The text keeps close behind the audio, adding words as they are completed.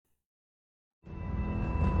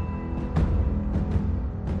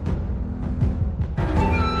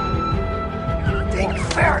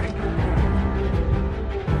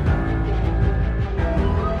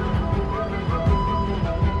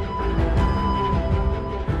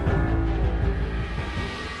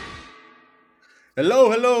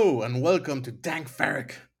Hello, and welcome to Dank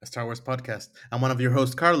Farrik, a Star Wars podcast. I'm one of your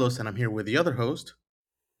hosts, Carlos, and I'm here with the other host,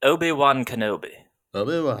 Obi-Wan Kenobi.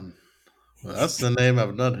 Obi-Wan. Well, that's the name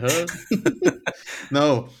I've not heard.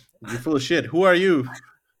 No, you're full of shit. Who are you?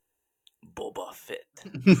 Boba Fett.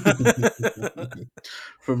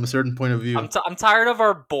 From a certain point of view. I'm tired of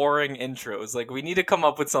our boring intros. Like, we need to come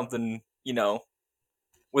up with something,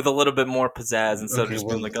 with a little bit more pizzazz instead of Okay, just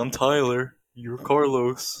being well, like, I'm Tyler, you're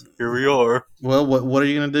Carlos, here we are. what are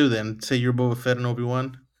you gonna do then? Say you're Boba Fett and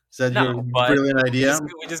Obi-Wan? Is that No, your but brilliant we idea? just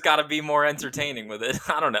we just got to be more entertaining with it.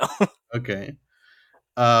 I don't know. Okay.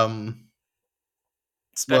 Um.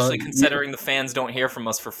 Well, Especially considering the fans don't hear from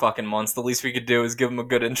us for fucking months. The least we could do is give them a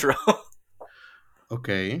good intro.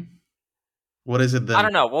 okay. What is it I then?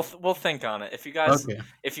 don't know. We'll think on it. Okay.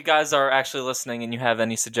 If you guys are actually listening and you have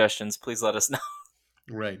any suggestions, please let us know.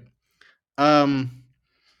 Right. Um.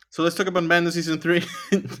 So let's talk about Mando season 3,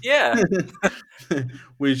 Yeah.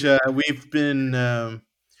 which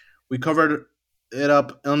we covered it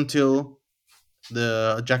up until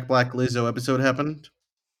the Jack Black Lizzo episode happened.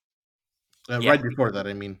 Yeah. Right before that,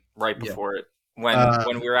 I mean. Right Yeah. before it, when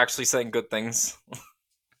Um, we were actually saying good things.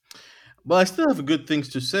 well, I still have good things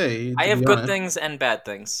to say, I to have be good honest. things and bad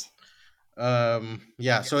things.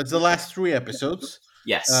 Yeah. So it's the last three episodes.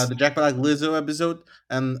 Yes. The Jack Black Lizzo episode,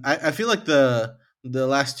 and I feel like the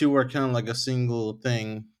last two were kind of like a single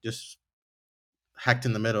thing, just hacked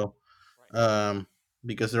in the middle. um,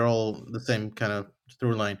 because they're all the same kind of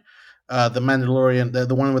through line. The Mandalorian,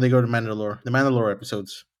 the one where they go to Mandalore, the Mandalore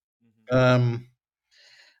episodes. Um,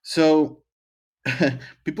 so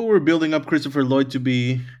people were building up Christopher Lloyd to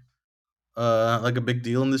be like a big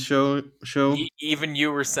deal in this show. Even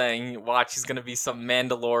you were saying, watch, he's gonna be some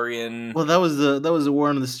Mandalorian. Well, that was a war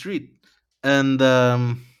on the street, and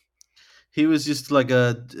he was just like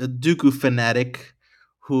a Dooku fanatic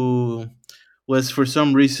who was for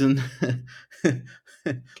some reason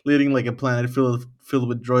leading like a planet filled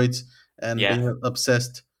with droids and Yeah, being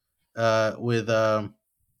obsessed with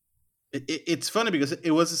it's funny because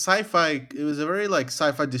it was a sci-fi, it was a very like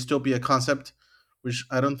sci-fi dystopia concept, which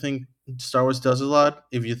I don't think Star Wars does a lot.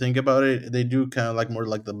 If you think about it, they do kind of like more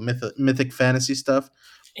like the mythic fantasy stuff,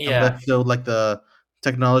 and less yeah. so like the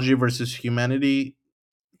technology versus humanity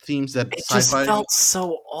themes that It just sci-fi. felt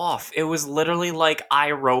so off. It was literally like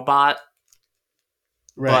iRobot,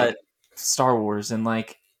 Right. but Star Wars, and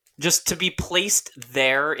like just to be placed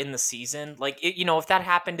there in the season, like if that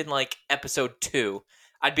happened in like episode 2,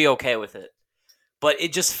 I'd be okay with it. But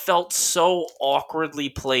it just felt so awkwardly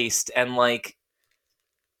placed, and like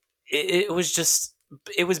it was just,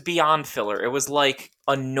 it was beyond filler. It was like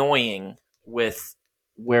annoying with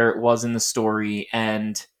where it was in the story,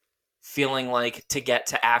 and feeling like to get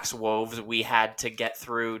to Axe Woves we had to get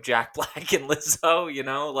through Jack Black and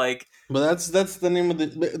Lizzo, like But that's the name of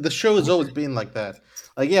the show has always been like that.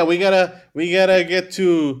 Like, yeah, we gotta get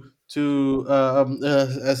to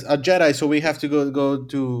as a Jedi, so we have to go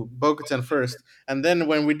to Bo-Katan first, and then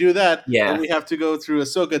when we do that, then yeah. we have to go through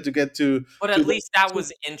Ahsoka to get to But to at the, least that to, was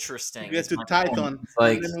to interesting, get is to my point. Tython, It's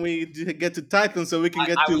and like then get to Tython so we can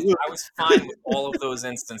get to I Luke. was fine with all of those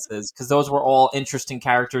instances because those were all interesting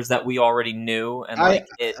characters that we already knew, and I, like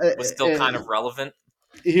it I, was still I kind of relevant.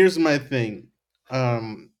 Here's my thing.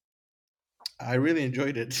 I really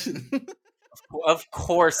enjoyed it. Of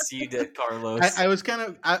course you did, Carlos. I was kind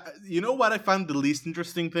of you know what I found the least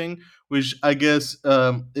interesting thing, which I guess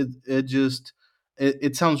it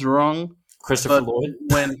sounds wrong, Christopher but Lloyd.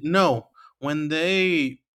 when no when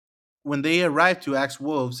they arrived to Axe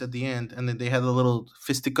Wolves at the end, and then they had a little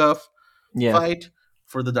fisticuff Yeah, fight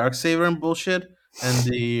for the dark saber and bullshit, and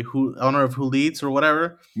the who honor of who leads or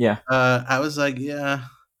whatever. yeah. I was like, yeah,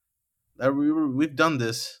 we've done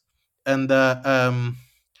this, and that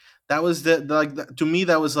was to me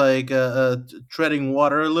that was like treading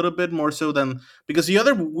water a little bit more so than, because the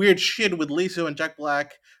other weird shit with Lisa and Jack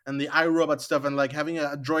Black and the iRobot stuff, and like having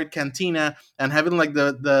a droid cantina and having like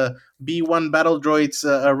the B1 battle droids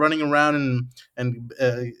running around and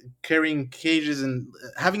carrying cages, and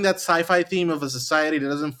having that sci-fi theme of a society that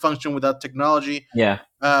doesn't function without technology. Yeah.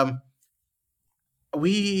 um,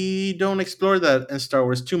 we don't explore that in Star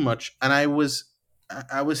Wars too much, and I was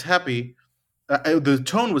happy. The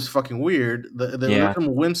tone was fucking weird. There was Yeah.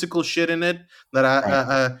 some whimsical shit in it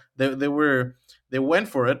that Right. they went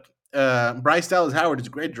for it. Bryce Dallas Howard is a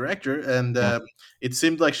great director, and Yeah. it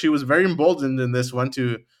seemed like she was very emboldened in this one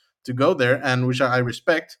to go there, and which I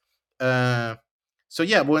respect. So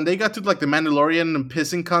yeah, when they got to like the Mandalorian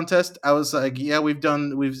pissing contest, I was like, yeah, we've.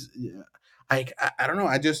 Yeah. I don't know.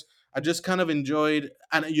 I just kind of enjoyed,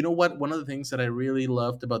 and you know what? One of the things that I really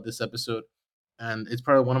loved about this episode, and it's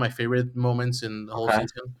probably one of my favorite moments in the whole Okay.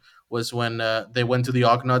 season, was when they went to the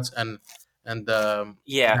Ognuts, and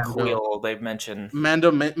Yeah, Mando Quill. They mention.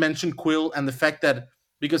 mentioned Quill, and the fact that,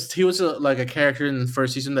 because he was like a character in the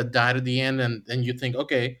first season that died at the end, and you think,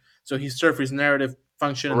 okay, so he served his narrative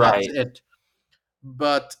function and that's Right. it.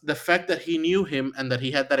 But the fact that he knew him and that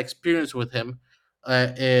he had that experience with him,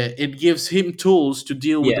 it gives him tools to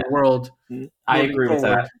deal with Yeah, the world I moving agree with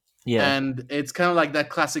forward. that. Yeah. And it's kind of like that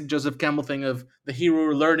classic Joseph Campbell thing of the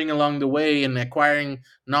hero learning along the way and acquiring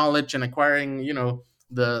knowledge and acquiring,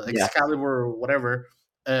 the Yeah. Excalibur or whatever,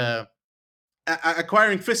 uh,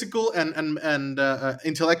 acquiring physical and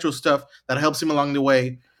intellectual stuff that helps him along the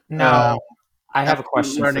way, uh, Now, I have a after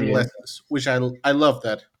question for learning you. lessons, which I love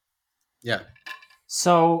that. Yeah,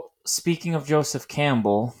 So, speaking of Joseph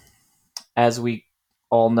Campbell, as we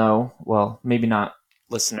all know, well, maybe not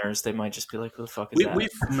listeners, they might just be like, who the fuck is that? we've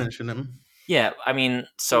mentioned him. Yeah, I mean, We've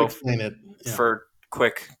so explained it. Yeah, for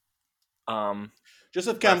quick um,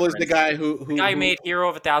 Joseph Campbell is the reference, guy the guy who made Hero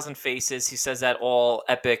of a Thousand Faces. He says that all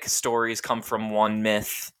epic stories come from one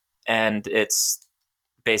myth, and it's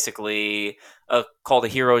basically called a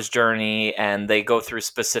hero's journey, and they go through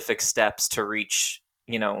specific steps to reach,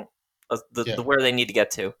 yeah. the where they need to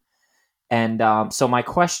get to. And so, my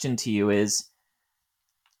question to you is: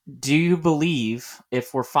 do you believe,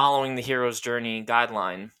 if we're following the hero's journey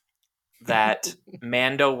guideline, that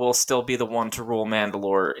Mando will still be the one to rule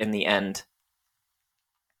Mandalore in the end?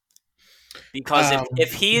 Because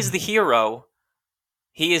if he is the hero,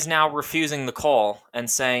 he is now refusing the call and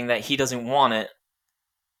saying that he doesn't want it.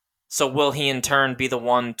 So will he in turn be the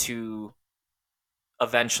one to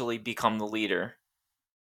eventually become the leader?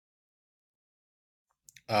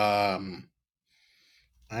 um,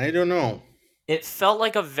 I don't know. It felt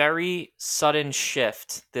like a very sudden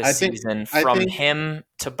shift this I think season I from think him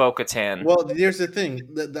to Bo-Katan. Well, here's the thing.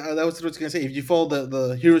 That was what I was gonna say. If you follow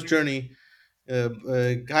the hero's journey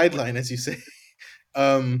guideline, as you say,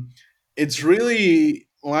 um, it's really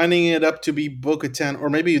lining it up to be Bo-Katan, or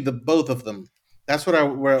maybe the both of them. That's what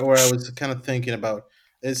where I was kind of thinking about.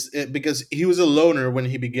 Because he was a loner when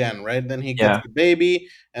he began, right? Then he gets Yeah, the baby,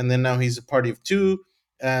 and then now he's a party of two,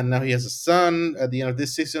 and now he has a son at the end of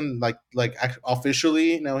this season.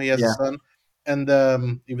 Officially, now he has a yeah. son,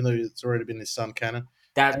 and even though it's already been his son, kind of,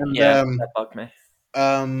 and That bugged me.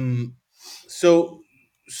 um, so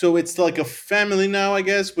it's like a family now, I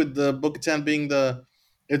guess, with the Bo-Katan being the.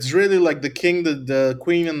 It's really like the king, the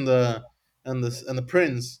queen, and the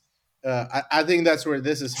prince. I think that's where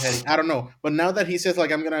this is heading. I don't know, but now that he says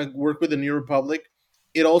like I'm gonna work with the New Republic,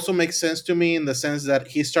 it also makes sense to me in the sense that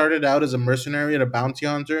he started out as a mercenary and a bounty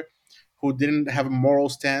hunter who didn't have a moral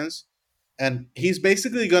stance, and he's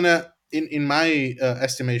basically gonna, in my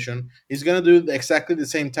estimation, he's gonna do exactly the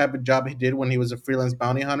same type of job he did when he was a freelance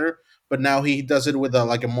bounty hunter, but now he does it with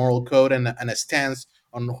a moral code and a stance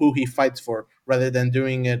on who he fights for, rather than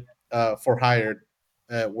doing it for hired,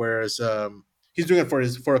 whereas he's doing it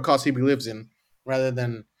for a cause he believes in, rather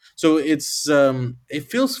than. So it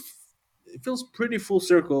feels pretty full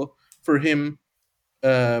circle for him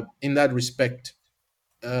in that respect,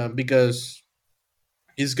 because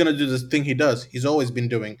he's gonna do the thing he does. He's always been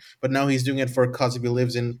doing, but now he's doing it for a cause he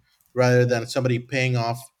believes in, rather than somebody paying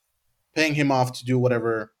him off to do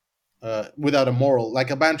whatever without a moral, like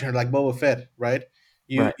a banter, like Boba Fett, right?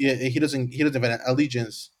 Right, He doesn't have an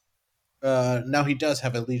allegiance. Now he does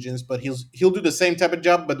have allegiance, but he'll do the same type of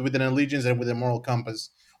job, but with an allegiance and with a moral compass,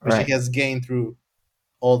 which he right, has gained through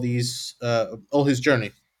all his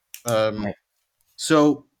journey. Um, right.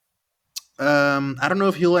 so I don't know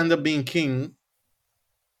if he'll end up being king.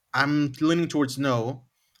 I'm leaning towards no.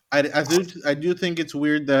 I do think it's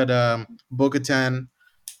weird that Bo-Katan.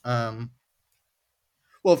 Um,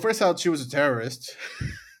 well, first out, she was a terrorist.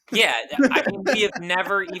 Yeah, I mean, we have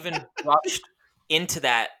never even brushed into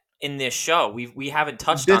that in this show. We haven't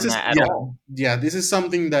touched This on is that at yeah, all. yeah. This is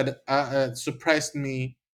something that surprised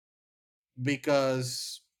me,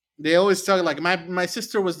 because they always talk like my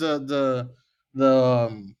sister was the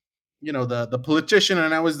politician,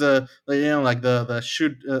 and I was the like the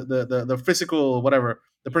shoot the physical whatever,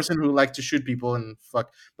 the person who liked to shoot people and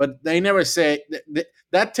fuck. But they never say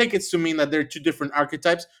that take it to mean that they're two different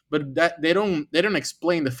archetypes, but that they don't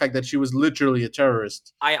explain the fact that she was literally a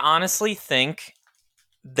terrorist. I honestly think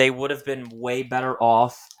they would have been way better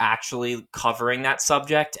off actually covering that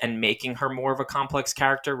subject and making her more of a complex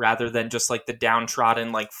character rather than just like the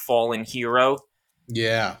downtrodden, like fallen hero,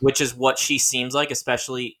 Yeah, which is what she seems like,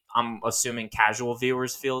 especially I'm assuming casual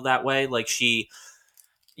viewers feel that way. Like she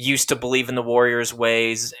used to believe in the Warriors'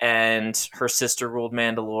 ways and her sister ruled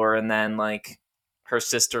Mandalore and then like her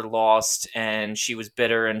sister lost and she was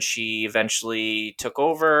bitter and she eventually took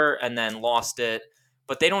over and then lost it.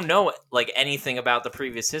 But they don't know like anything about the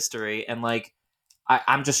previous history. And like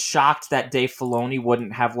I'm just shocked that Dave Filoni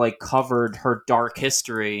wouldn't have like covered her dark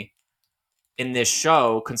history in this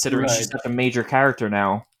show, considering she's Right. such a major character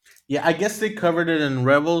now. Yeah, I guess they covered it in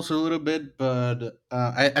Rebels a little bit, but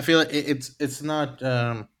I feel like it's not.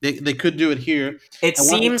 They could do it here. It And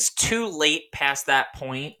one, seems too late past that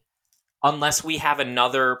point unless we have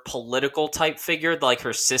another political type figure like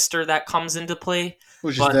her sister that comes into play.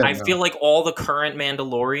 which is But dead I now. feel like all the current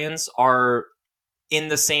Mandalorians are in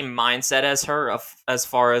the same mindset as her as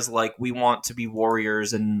far as like we want to be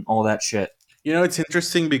warriors and all that shit. You know, it's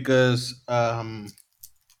interesting because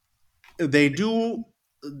they do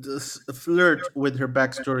flirt with her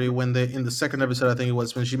backstory when they in the second episode. I think it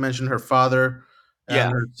was when she mentioned her father Yeah.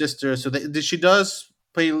 and her sister. So she does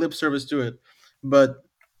pay lip service to it, but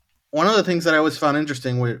one of the things that I always found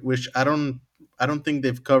interesting, which I don't think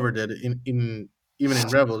they've covered it in even in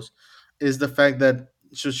Rebels, is the fact that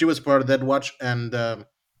so she was part of Dead Watch, and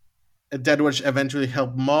Dead Watch eventually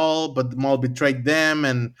helped Maul, but Maul betrayed them,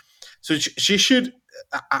 and so she should.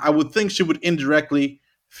 I would think she would indirectly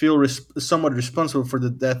feel somewhat responsible for the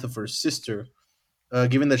death of her sister,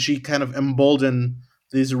 given that she kind of emboldened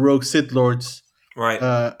these rogue Sith lords Right.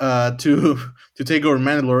 to to take over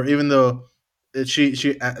Mandalore, even though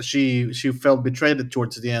she felt betrayed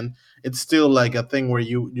towards the end. It's still like a thing where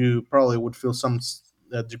you probably would feel some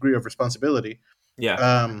degree of responsibility. Yeah.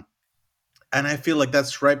 Um, and I feel like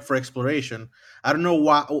that's ripe for exploration. I don't know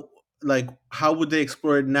why. Like, how would they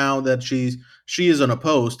explore it now that she is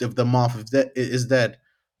unopposed if the Moth is dead?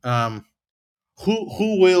 Um,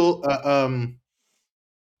 who will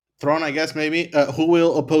Thrawn, I guess maybe. Who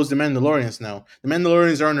will oppose the Mandalorians now? The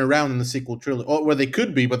Mandalorians aren't around in the sequel trilogy, or where they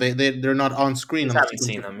could be, but they're not on screen Just on the haven't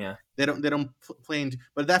sequel. seen them. Yeah. They don't play into.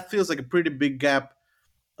 But that feels like a pretty big gap.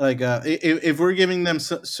 Like if we're giving them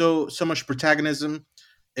so much protagonism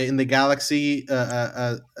in the galaxy,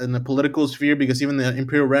 in the political sphere, because even the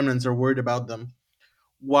Imperial remnants are worried about them.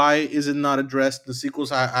 Why is it not addressed in the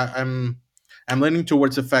sequels? I'm leaning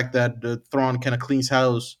towards the fact that Thrawn kind of cleans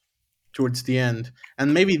house towards the end,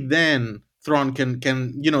 and maybe then Thrawn can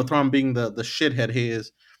Thrawn being the shithead he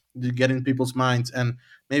is, to get in people's minds, and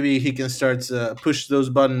maybe he can start to push those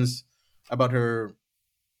buttons about her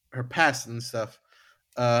past and stuff.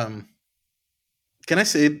 Um, can I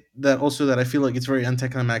say that also that I feel like it's very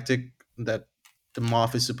anticlimactic that the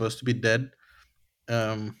Moth is supposed to be dead?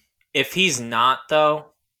 Um, If he's not though,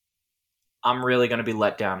 I'm really gonna be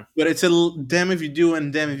let down. but it's a damn if you do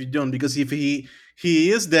and damn if you don't, because if he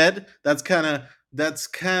is dead, that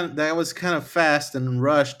was kind of fast and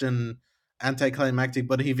rushed and anticlimactic.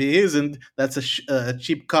 But if he isn't, that's a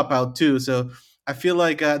cheap cop out too. So I feel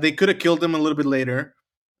like they could have killed him a little bit later,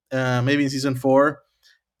 maybe in season four.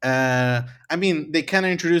 I mean, they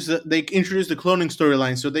introduced the cloning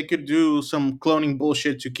storyline, so they could do some cloning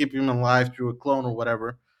bullshit to keep him alive through a clone or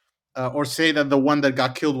whatever, or say that the one that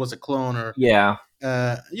got killed was a clone, or Yeah.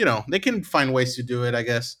 they can find ways to do it, I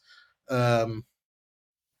guess. Um,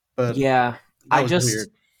 but Yeah. that I was just weird.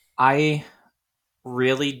 I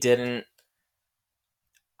really didn't.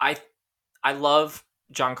 I I love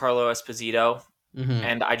Giancarlo Esposito, Hmm.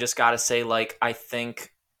 and I just gotta say, like, I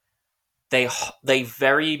think they they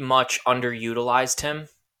very much underutilized him,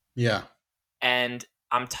 Yeah, and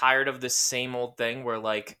I'm tired of this same old thing where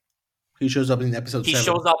like he shows up in episode he 7.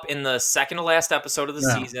 shows up in the second to last episode of the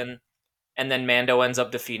Yeah, season, and then Mando ends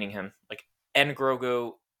up defeating him, like, and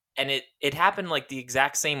Grogu, and it happened like the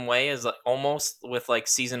exact same way as like, almost with like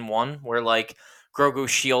season one, where like Grogu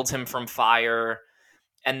shields him from fire,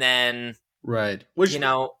 and then right. Which, you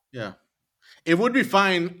know yeah, it would be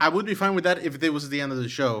fine. I would be fine with that if it was the end of the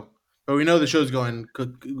show. But we know the show's going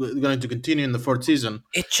to continue in the fourth season.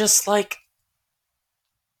 it just like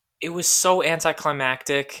it was so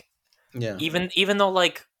anticlimactic. Yeah, Even though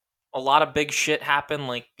like a lot of big shit happened,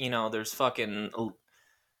 like there's fucking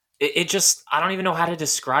it just I don't even know how to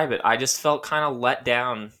describe it. I just felt kind of let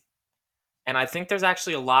down, and I think there's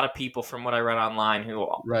actually a lot of people from what I read online who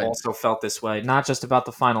right, also felt this way, not just about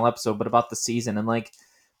the final episode, but about the season. And like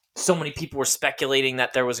so many people were speculating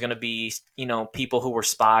that there was going to be people who were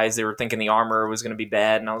spies. They were thinking the armor was going to be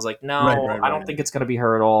bad, and I was like, right, no, right, I right, don't think it's going to be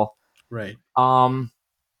her at all. right. Um,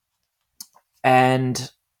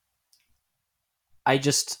 and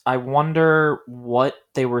I wonder what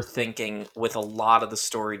they were thinking with a lot of the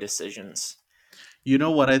story decisions. You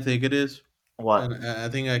know what I think it is, What? and I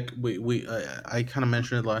think I kind of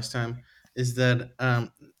mentioned it last time, is that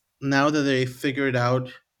now that they figured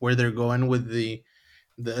out where they're going with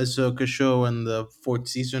the Ahsoka show and the fourth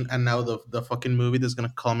season, and now the fucking movie that's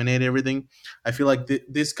gonna culminate everything. I feel like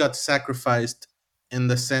this got sacrificed in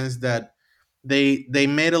the sense that they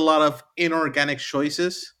made a lot of inorganic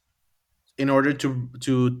choices in order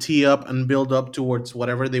to tee up and build up towards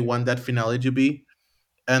whatever they want that finale to be,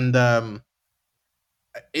 and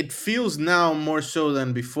it feels now more so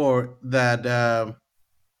than before that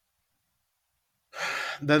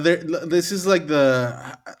this is like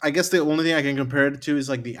the, I guess the only thing I can compare it to is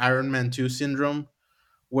like the Iron Man 2 syndrome,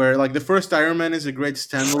 where like the first Iron Man is a great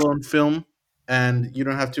standalone film, and you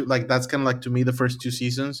don't have to like, that's kind of like to me the first two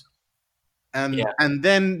seasons, Yeah. and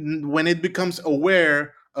then when it becomes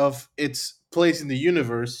aware of its place in the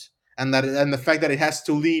universe, and the fact that it has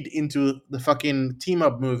to lead into the fucking team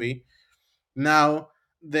up movie, now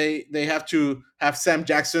they have to have Sam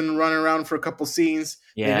Jackson run around for a couple scenes.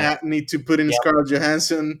 They Yeah. need to put in Yep. Scarlett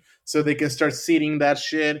Johansson so they can start seeding that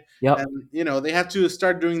shit, Yep. and they have to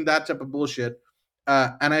start doing that type of bullshit.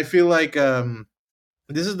 And I feel like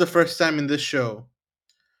this is the first time in this show,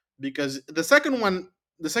 because the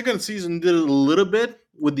second season did a little bit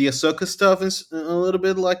with the Ahsoka stuff, and a little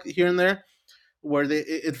bit like here and there, where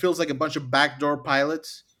it feels like a bunch of backdoor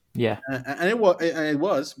pilots, Yeah. and it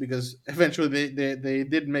was because eventually they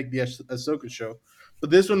did make the Ahsoka show, but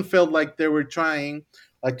this one felt like they were trying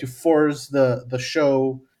like to force the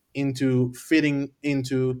show into fitting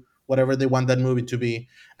into whatever they want that movie to be,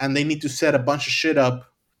 and they need to set a bunch of shit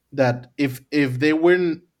up that if they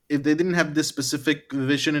didn't have this specific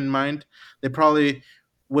vision in mind, they probably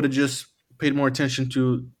would have just paid more attention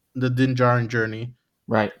to the Din Djarin journey,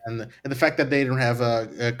 Right. and the fact that they don't have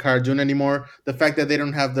a cartoon anymore, the fact that they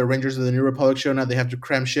don't have the Rangers of the New Republic show, now they have to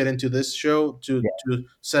cram shit into this show Yeah. to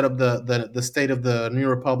set up the state of the New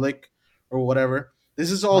Republic or whatever.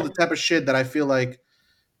 This is all Right. the type of shit that I feel like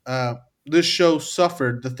this show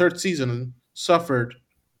suffered. The third season suffered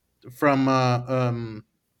from.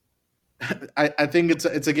 I think it's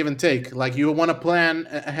a give and take. Like you want to plan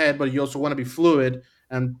ahead, but you also want to be fluid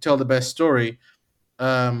and tell the best story.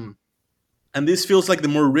 Um, and this feels like the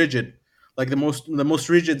more rigid, like the most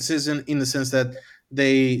rigid season, in the sense that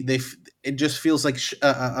it just feels like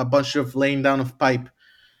a bunch of laying down of pipe,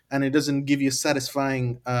 and it doesn't give you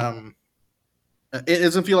satisfying, it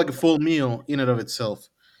doesn't feel like a full meal in and of itself.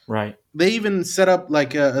 Right. They even set up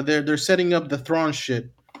like they're setting up the Thrawn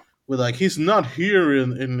shit with like he's not here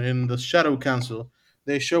in the Shadow Council.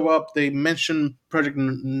 They show up, they mention Project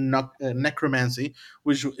Necromancy,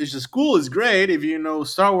 which is just cool, is great if you know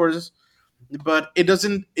Star Wars, but it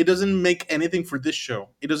doesn't make anything for this show.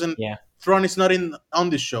 It doesn't. Yeah. Thrawn is not in on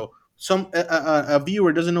this show. A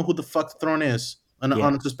viewer doesn't know who the fuck Thrawn is, an Yeah.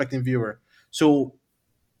 unsuspecting viewer. So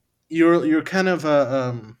you're kind of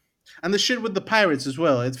and the shit with the pirates as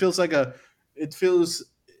well. It feels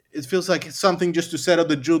it feels like something just to set up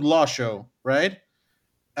the Jude Law show, right?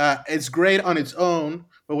 It's great on its own,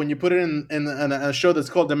 but when you put it in a show that's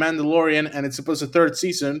called The Mandalorian and it's supposed to third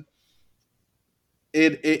season,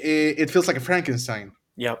 it feels like a Frankenstein.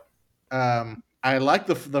 Yep. I like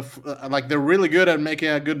like they're really good at making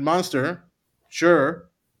a good monster, sure,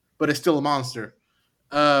 but it's still a monster.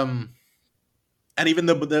 Um, and even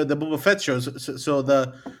the Boba Fett shows. So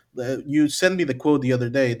the you sent me the quote the other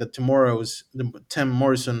day that tomorrow's Tim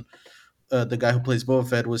Morrison, the guy who plays Boba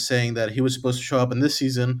Fett, was saying that he was supposed to show up in this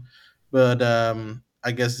season, but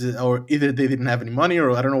I guess or either they didn't have any money or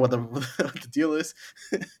I don't know what the what the deal is,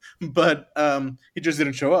 but he just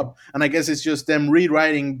didn't show up, and I guess it's just them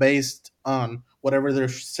rewriting based on whatever they're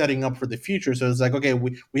setting up for the future. So it's like, okay,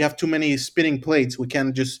 we have too many spinning plates. We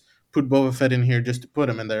can't just put Boba Fett in here just to put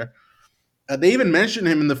him in there. They even mentioned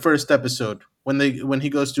him in the first episode when he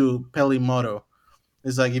goes to Peli Motto.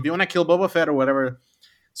 It's like if you want to kill Boba Fett or whatever,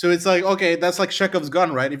 so it's like, okay, that's like Chekhov's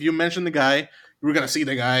gun, right? If you mention the guy, we're gonna see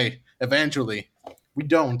the guy eventually. We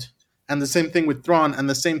don't. And the same thing with Thrawn, and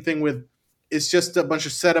the same thing with it's just a bunch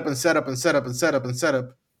of setup and setup and setup and setup and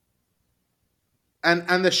setup.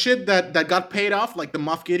 And the shit that got paid off, like the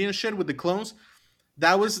Moff Gideon shit with the clones,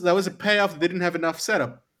 that was a payoff that didn't have enough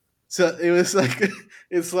setup. So it was like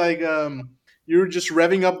it's like you're just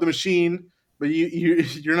revving up the machine, but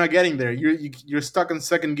you're not getting there. You're stuck in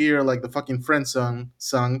second gear like the fucking Friends song,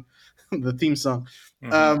 the theme song.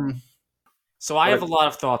 Hmm. Um, So I have but a lot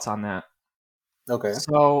of thoughts on that. okay,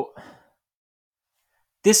 So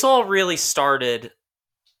this all really started.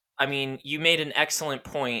 I mean, you made an excellent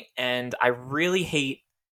point, and I really hate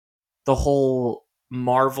the whole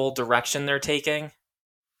Marvel direction they're taking,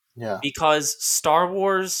 yeah, because Star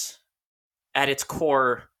Wars at its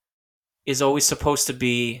core is always supposed to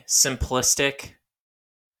be simplistic,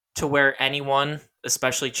 to where anyone,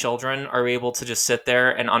 especially children, are able to just sit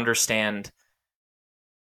there and understand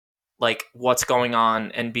like what's going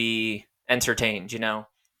on and be entertained, you know?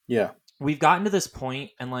 Yeah. We've gotten to this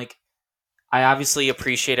point, and like I obviously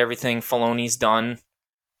appreciate everything Filoni's done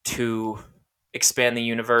to expand the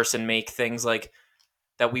universe and make things like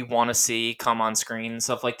that we want to see come on screen and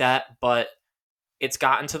stuff like that, but it's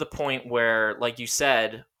gotten to the point where, like you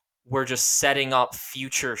said, we're just setting up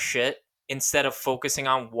future shit instead of focusing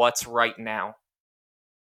on what's right now.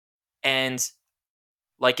 And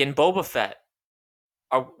like in Boba Fett,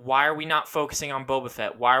 why are we not focusing on Boba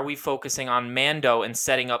Fett? Why are we focusing on Mando and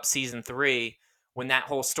setting up season 3 when that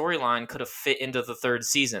whole storyline could have fit into the third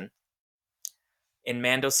season? In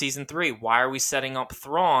Mando season 3, why are we setting up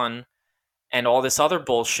Thrawn and all this other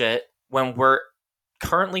bullshit when we're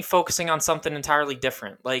currently focusing on something entirely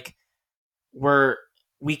different? Like we're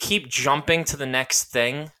we keep jumping to the next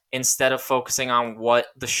thing instead of focusing on what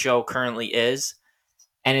the show currently is,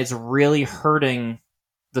 and it's really hurting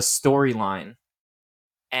the storyline.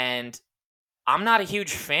 And I'm not a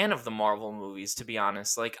huge fan of the Marvel movies, to be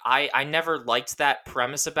honest. Like I never liked that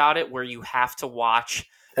premise about it where you have to watch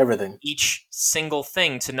Everything. each single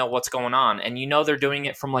thing to know what's going on. And you know they're doing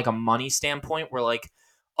it from like a money standpoint where like,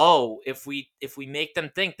 oh, if we make them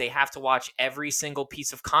think they have to watch every single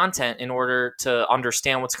piece of content in order to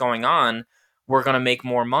understand what's going on, we're going to make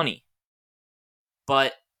more money.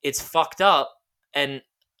 But it's fucked up. And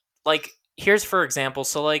like here's for example,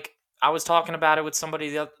 so like I was talking about it with somebody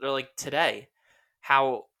the other, like today,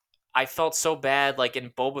 how I felt so bad like in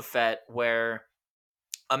Boba Fett where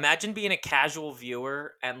imagine being a casual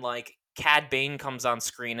viewer and like Cad Bane comes on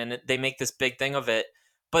screen and they make this big thing of it,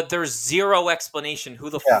 but there's zero explanation who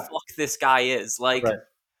the Yeah. fuck this guy is. Right. Yeah.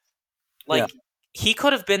 Like he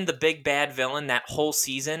could have been the big bad villain that whole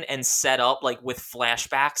season and set up like with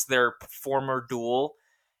flashbacks their former duel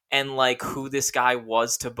and like who this guy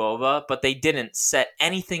was to Boba, but they didn't set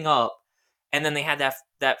anything up, and then they had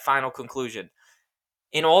that final conclusion.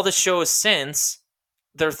 In all the shows since,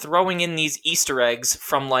 they're throwing in these Easter eggs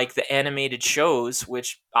from like the animated shows,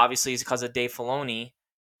 which obviously is because of Dave Filoni,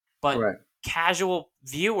 but Right. casual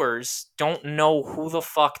viewers don't know who the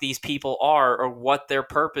fuck these people are or what their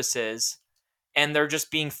purpose is, and they're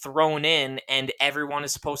just being thrown in, and everyone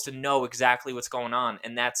is supposed to know exactly what's going on,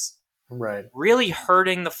 and that's Right. really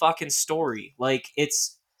hurting the fucking story. Like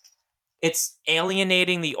it's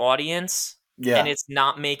alienating the audience, and Yeah. it's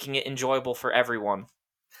not making it enjoyable for everyone.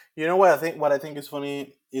 You know what I think? What I think is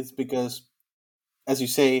funny is because, as you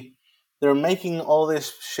say, they're making all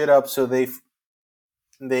this shit up so they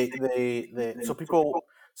so people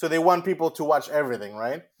so they want people to watch everything,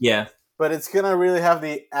 right? Yeah. But it's gonna really have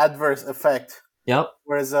the adverse effect. Yep.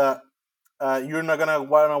 Whereas you're not gonna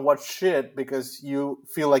wanna watch shit because you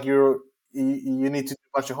feel like you need to do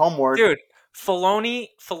a bunch of homework. Dude,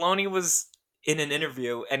 Filoni was in an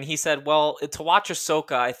interview and he said, "Well, to watch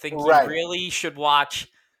Ahsoka, I think you Right. really should watch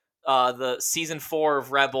the season 4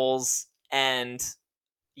 of Rebels and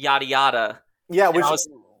yada yada." Yeah, And I which was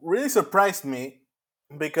really surprised me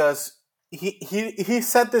because he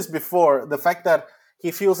said this before. The fact that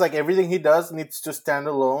he feels like everything he does needs to stand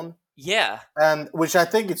alone, yeah. and which I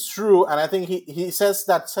think it's true, and I think he says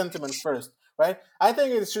that sentiment first, right? I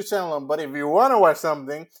think it should stand alone, but if you want to watch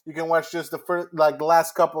something, you can watch just the first, like the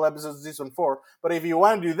last couple episodes of season 4. But if you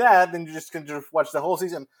want to do that, then you just can just watch the whole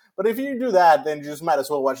season. But if you do that, then you just might as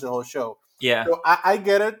well watch the whole show. Yeah. So I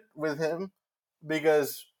get it with him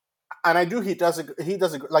because, and I do. He does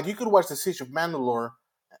like you could watch the Siege of Mandalore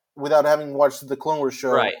without having watched the Clone Wars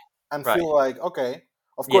show Right. and Right. feel like, okay,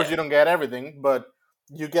 of Yeah. course you don't get everything, but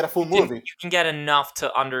you get a full You movie. can get enough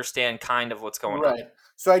to understand kind of what's going on. Right.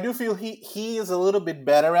 So I do feel he is a little bit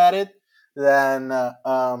better at it than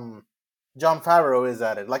John Favreau is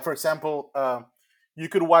at it. Like for example, you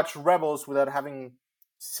could watch Rebels without having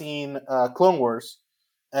seen Clone Wars,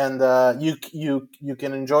 and you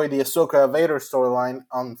can enjoy the Ahsoka Vader storyline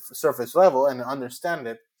on surface level and understand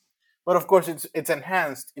it. But of course, it's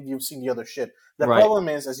enhanced if you've seen the other shit. The Right. problem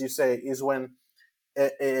is, as you say, is when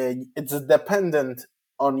it's dependent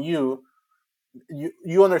on you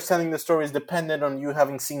understanding the story is dependent on you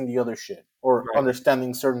having seen the other shit or Right.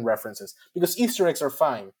 understanding certain references, because Easter eggs are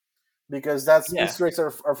fine, because that's Yeah. Easter eggs are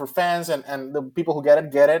for fans, and the people who get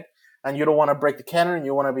it, and you don't want to break the canon and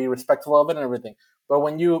you want to be respectful of it and everything. But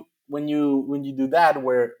when you do that,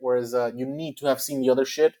 whereas you need to have seen the other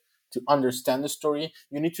shit to understand the story,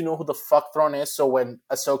 you need to know who the fuck Thrawn is. So when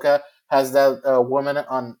Ahsoka has that woman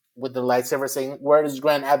on with the lightsaber saying, "Where is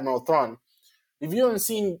Grand Admiral Thrawn?" If you haven't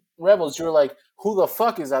seen Rebels, you're like, who the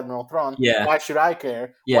fuck is Admiral Thrawn? Yeah. Why should I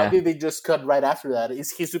care? Why Yeah. did they just cut right after that?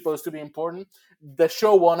 Is he supposed to be important? The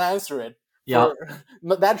show won't answer it. Yep.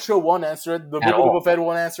 That show won't answer it. The At Book of all. Boba Fett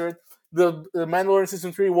won't answer it. the Mandalorian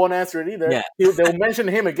season 3 won't answer it either. Yeah. They'll mention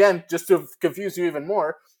him again just to confuse you even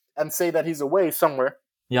more and say that he's away somewhere.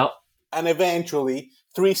 Yep. And eventually,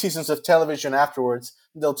 3 seasons of television afterwards,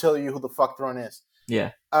 they'll tell you who the fuck Thrawn is.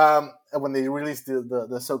 Yeah. When they release the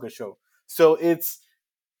Ahsoka show. So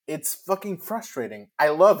it's fucking frustrating. I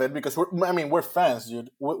love it because we're fans, dude.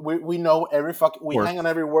 We know every we hang on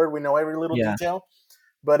every word. We know every little detail.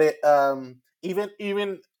 But it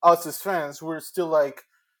even us as fans, we're still like,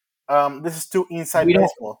 this is too inside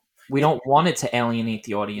baseball. We don't want it to alienate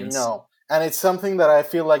the audience. No, and it's something that I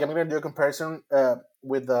feel like I'm going to do a comparison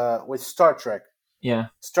with Star Trek. Yeah.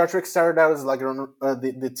 Star Trek started out as like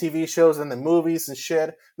the TV shows and the movies and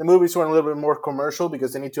shit. The movies were a little bit more commercial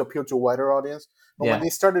because they need to appeal to a wider audience. But when they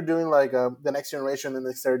started doing like the Next Generation, and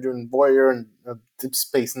they started doing Voyager and Deep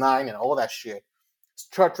Space Nine and all that shit,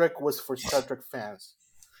 Star Trek was for Star Trek fans.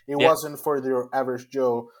 It wasn't for your average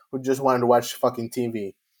Joe who just wanted to watch fucking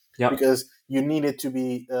TV. Yeah. Because you needed to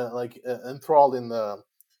be enthralled in the.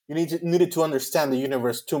 You needed to understand the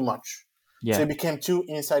universe too much. Yeah. So it became too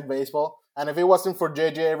inside baseball. And if it wasn't for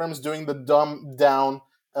J.J. Abrams doing the dumbed down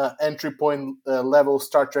entry point level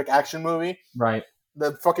Star Trek action movie, right,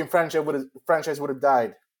 the fucking franchise would have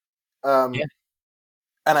died. And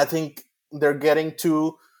I think they're getting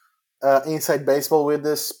too inside baseball with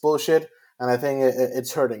this bullshit, and I think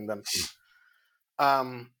it's hurting them.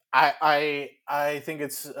 I think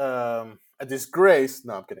it's a disgrace.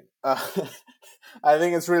 No, I'm kidding. I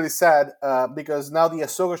think it's really sad because now the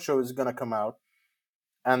Ahsoka show is gonna come out.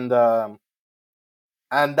 And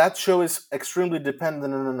that show is extremely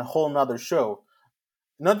dependent on a whole nother show.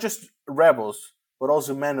 Not just Rebels, but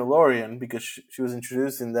also Mandalorian, because she was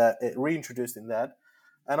reintroduced in that.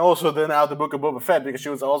 And also then now the Book of Boba Fett, because she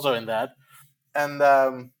was also in that.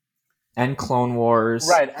 And Clone Wars.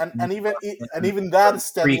 Right, and even that is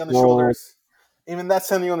standing on the shoulders. Even that's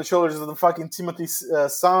standing on the shoulders of the fucking Timothy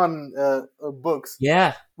Zahn books.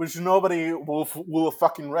 Yeah. Which nobody will have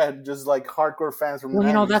fucking read, just like hardcore fans from the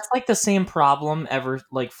 90s. That's like the same problem ever,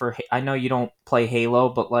 like I know you don't play Halo,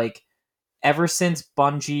 but like ever since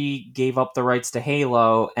Bungie gave up the rights to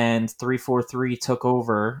Halo and 343 took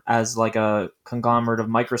over as like a conglomerate of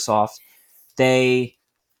Microsoft, they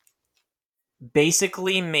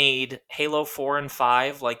basically made Halo 4 and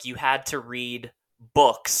 5 like you had to read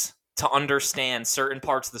books to understand certain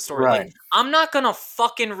parts of the story. Right. Like, I'm not gonna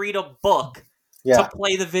fucking read a book to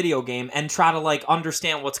play the video game and try to like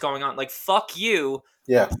understand what's going on. Like, fuck you.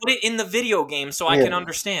 Yeah. Put it in the video game so I can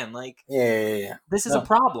understand. Like, this is a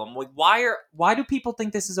problem. Like, why do people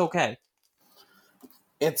think this is okay?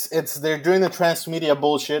 It's they're doing the transmedia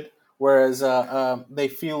bullshit, whereas they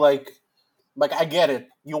feel like I get it.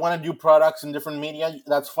 You want to do products in different media,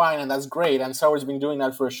 that's fine and that's great. And Star Wars has been doing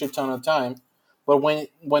that for a shit ton of time. But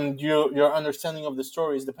when your understanding of the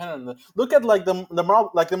story is dependent on look at like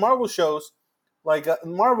the Marvel shows, like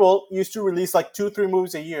Marvel used to release like 2-3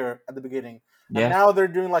 movies a year at the beginning, and now they're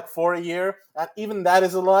doing like 4 a year, and even that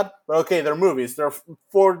is a lot. But okay, they're movies. There are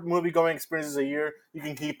 4 movie going experiences a year. You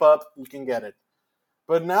can keep up, you can get it.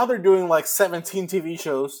 But now they're doing like 17 TV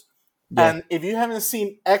shows, and if you haven't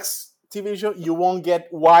seen X TV show, you won't get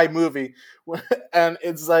Y movie, and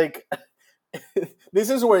it's like. This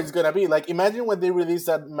is where it's gonna be. Like, imagine when they released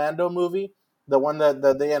that Mando movie, the one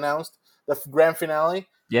that they announced, the grand finale.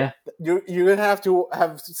 Yeah, you're gonna have to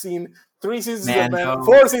have seen 3 seasons of Mando,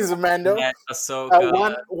 4 seasons of Mando,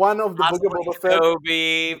 Ahsoka, one of the Book of Boba Fett,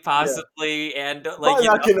 Kenobi, possibly, and like probably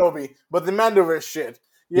not Kenobi, but the Mandoverse shit.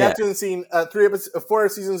 You have to have seen 4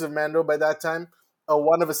 seasons of Mando by that time.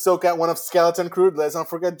 One of Ahsoka, one of Skeleton Crew. Let's not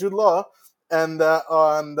forget Jude Law, and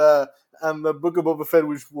the Book of Boba Fett,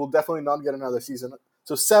 which will definitely not get another season.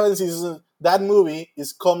 So 7 seasons. That movie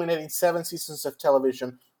is culminating 7 seasons of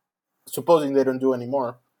television, supposing they don't do any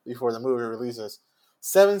more before the movie releases.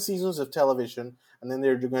 7 seasons of television, and then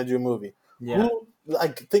they're going to do a movie. Yeah.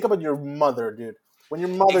 Think about your mother, dude. When your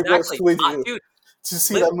mother goes with you to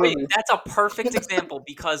see that movie. That's a perfect example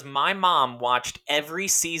because my mom watched every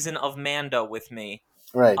season of Mando with me,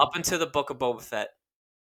 right, up until the Book of Boba Fett.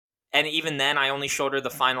 And even then, I only showed her the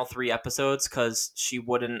final 3 episodes because she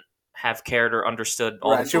wouldn't have cared or understood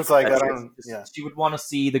all the she was like, She would want to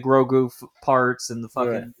see the Grogu parts and the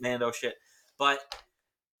fucking Mando shit. But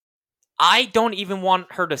I don't even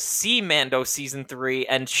want her to see Mando season 3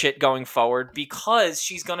 and shit going forward because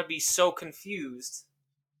she's going to be so confused.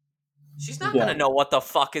 She's not going to know what the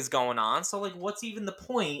fuck is going on. So, like, what's even the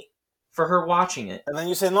point for her watching it? And then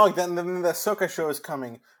you say, no, then the Ahsoka show is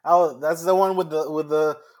coming. Oh, that's the one with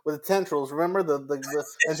the tendrils. Remember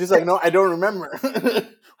the and she's like, no, I don't remember.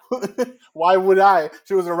 Why would I?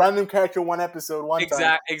 She was a random character one episode, one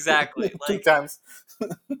time, Exactly. two Like times.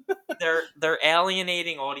 they're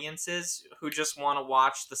alienating audiences who just want to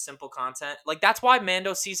watch the simple content. Like that's why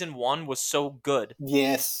Mando season 1 was so good.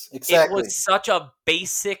 Yes, It exactly. was such a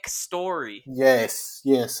basic story. Yes,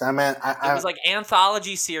 yes. I mean, It was like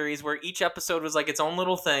anthology series where each episode was like its own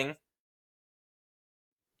little thing,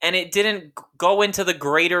 and it didn't go into the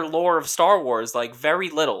greater lore of Star Wars. Like very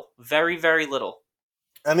little, very very little.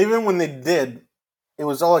 and even when they did, it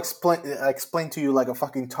was all explained to you like a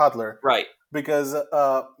fucking toddler. Right, Because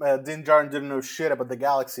Din Djarin didn't know shit about the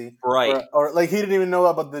galaxy, right, or like he didn't even know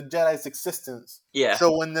about the Jedi's existence. yeah,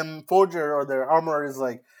 So when the forger or their armorer is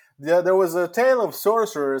like, yeah, there was a tale of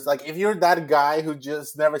sorcerers. Like if you're that guy who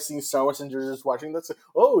just never seen Star Wars and you're just watching, that's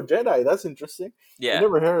oh Jedi, that's interesting. You yeah.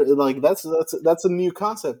 never heard like that's a new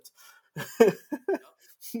concept.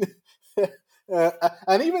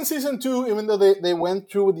 And even season 2, even though they went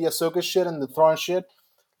through with the Ahsoka shit and the Thrawn shit,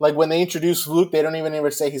 like when they introduce Luke, they don't even ever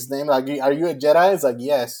say his name. Like, are you a Jedi? It's like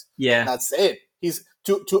yes, and Yeah. that's it. He's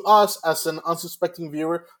to us as an unsuspecting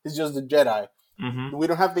viewer, he's just a Jedi. Mm-hmm. We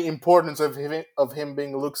don't have the importance of him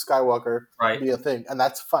being Luke Skywalker Right. be a thing, and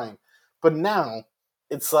that's fine. But now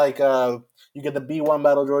it's like you get the B1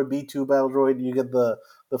 battle droid, B2 battle droid, you get the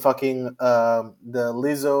fucking the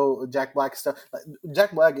Lizzo Jack Black stuff.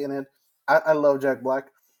 Jack Black in it. I love Jack Black.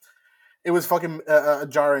 It was fucking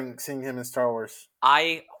jarring seeing him in Star Wars.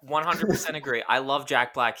 I 100% agree. I love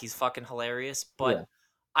Jack Black. He's fucking hilarious, but Yeah.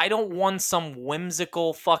 I don't want some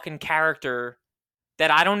whimsical fucking character that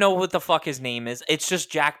I don't know what the fuck his name is. It's just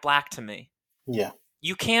Jack Black to me. Yeah.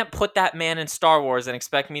 You can't put that man in Star Wars and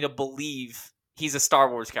expect me to believe he's a Star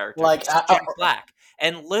Wars character. Like He's just Jack Black.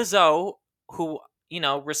 And Lizzo, who,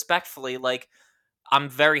 respectfully, like, I'm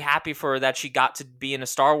very happy for her that she got to be in a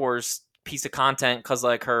Star Wars piece of content because,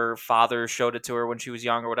 like, her father showed it to her when she was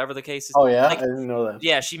young or whatever the case is. Oh yeah, Like, I didn't know that.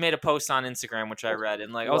 yeah, she made a post on Instagram, which I read,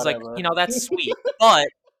 and, like, I was like, Whatever. that's sweet. But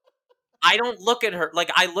I don't look at her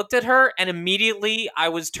like I looked at her and immediately I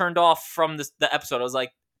was turned off from the episode. I was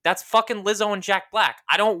like, that's fucking Lizzo and Jack Black.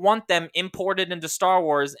 I don't want them imported into Star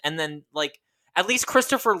Wars and then like at least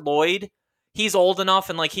Christopher Lloyd, he's old enough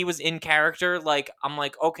and like he was in character. Like I'm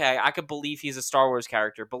like, okay, I could believe he's a Star Wars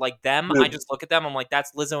character. But like them, I just look at them, I'm like,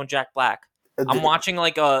 that's Lizzo and Jack Black. I'm watching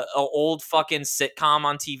like a old fucking sitcom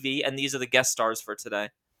on TV and these are the guest stars for today.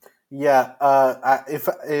 Yeah,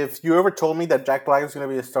 if you ever told me that Jack Black is going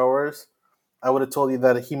to be a Star Wars, I would have told you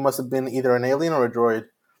that he must have been either an alien or a droid.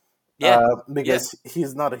 Yeah, because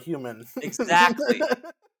he's not a human. exactly.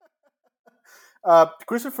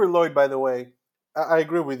 Christopher Lloyd, by the way, I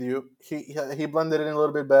agree with you. He blended in a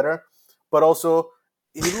little bit better, but also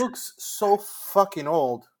he looks so fucking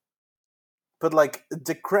old, but like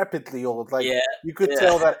decrepitly old. Like you could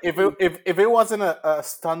tell that if it wasn't a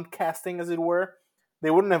stunt casting, as it were, they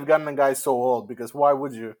wouldn't have gotten a guy so old. Because why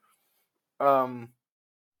would you?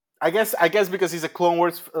 I guess because he's a Clone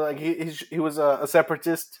Wars, like he was a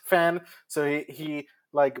Separatist fan, so he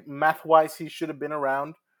like math wise he should have been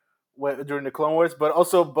around during the Clone Wars, but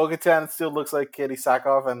also Bo-Katan still looks like Katie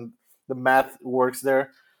Sackhoff, and the math works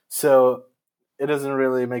there, so it doesn't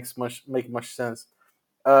really make much sense.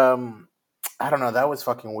 I don't know. That was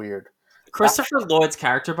fucking weird. Christopher Lloyd's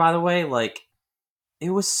character, by the way, like it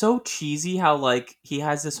was so cheesy how like he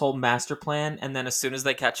has this whole master plan, and then as soon as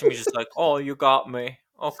they catch him, he's just like, "Oh, you got me.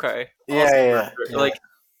 Okay." Yeah. Like,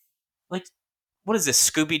 what is this,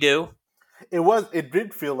 Scooby Doo? It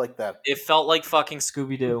did feel like that. It felt like fucking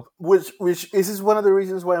Scooby Doo. Which this is one of the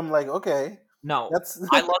reasons why I'm like, okay, No, that's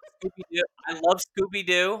I love Scooby Doo. I love Scooby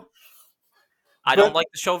Doo. I don't like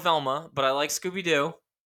the show Velma, but I like Scooby Doo.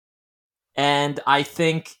 And I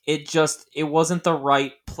think it wasn't the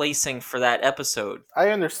right placing for that episode. I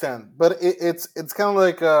understand, but it's kind of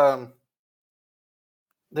like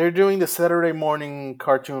they're doing the Saturday morning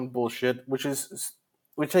cartoon bullshit, which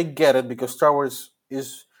I get it because Star Wars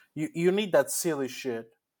is you need that silly shit.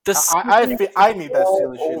 I need that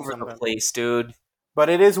silly shit over sometimes. the place, dude. But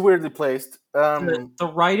it is weirdly placed.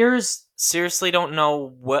 The writers seriously don't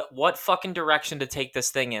know what fucking direction to take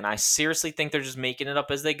this thing in. I seriously think they're just making it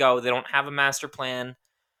up as they go. They don't have a master plan.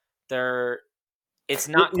 It's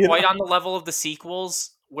not quite on the level of the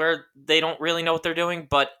sequels where they don't really know what they're doing,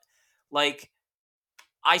 but like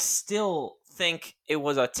I still think it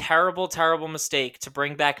was a terrible, terrible mistake to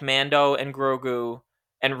bring back Mando and Grogu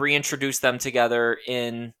and reintroduce them together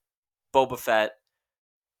in Boba Fett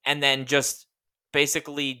and then just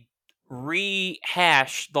basically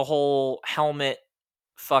rehash the whole helmet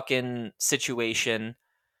fucking situation.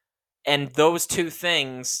 And those two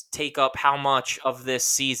things take up how much of this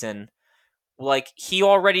season? Like, he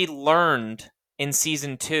already learned in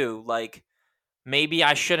season 2, like maybe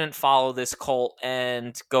I shouldn't follow this cult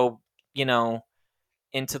and go, you know,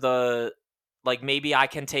 into the, like, maybe I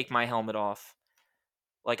can take my helmet off.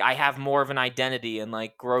 Like, I have more of an identity, and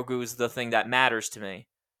like Grogu's the thing that matters to me.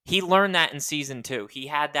 He learned that in season 2. He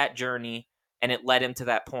had that journey and it led him to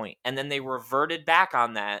that point. And then they reverted back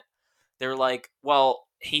on that. They're like, well,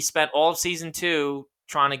 he spent all of season 2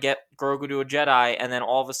 trying to get Grogu to a Jedi, and then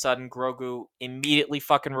all of a sudden Grogu immediately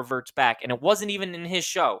fucking reverts back. And it wasn't even in his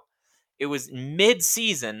show. It was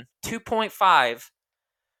mid-season 2.5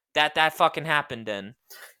 that fucking happened in.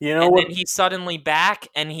 You know And what? then he's suddenly back,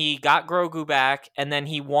 and he got Grogu back, and then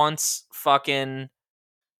he wants to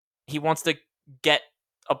get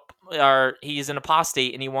a, or he's an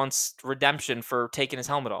apostate, and he wants redemption for taking his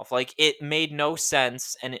helmet off. Like, it made no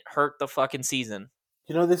sense, and it hurt the fucking season.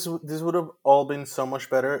 You know, this would have all been so much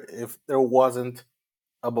better if there wasn't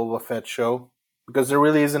a Boba Fett show, because there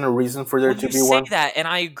really isn't a reason for there Well, to you be say one. that, and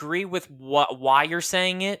I agree with why you're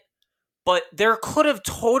saying it, but there could have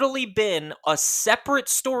totally been a separate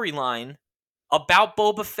storyline about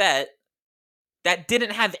Boba Fett that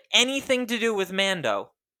didn't have anything to do with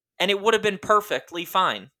Mando, and it would have been perfectly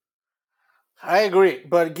fine. I agree,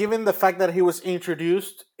 but given the fact that he was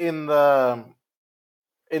introduced in the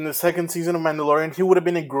second season of Mandalorian, he would have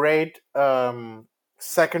been a great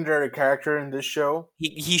secondary character in this show,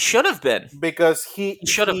 He should have been. because He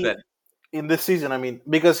should have been. in this season, I mean,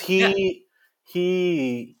 because Yeah.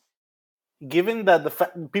 he given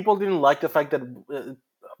that people didn't like the fact that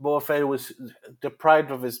Boba Fett was deprived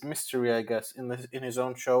of his mystery, I guess, in his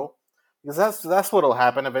own show, because that's what'll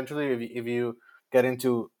happen eventually if you get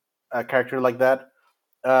into a character like that.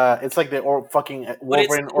 It's like the fucking But it's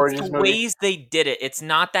Wolverine the origins movie, ways they did it. It's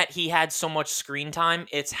not that he had so much screen time.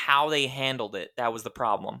 It's how they handled it. That was the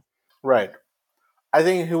problem. right? I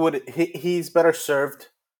think he's better served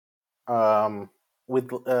with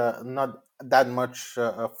not that much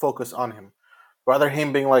focus on him, rather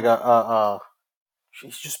him being like a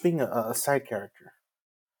he's just being a side character,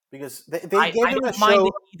 because they I gave him a don't mind show.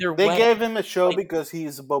 it either They way. gave him a show Like, because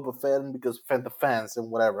he's Boba Fett and because the fans and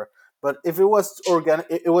whatever. But if it was organic,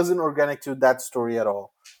 it wasn't organic to that story at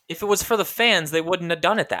all. if it was for the fans, they wouldn't have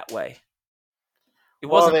done it that way. It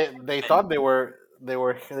Well, wasn't. they thought they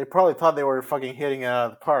probably thought they were fucking hitting it out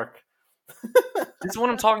of the park. This is what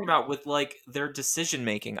I'm talking about with like their decision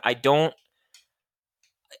making.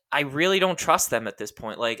 I really don't trust them at this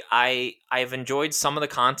point. Like, I've enjoyed some of the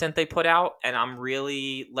content they put out, and I'm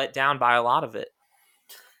really let down by a lot of it.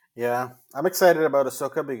 Yeah, I'm excited about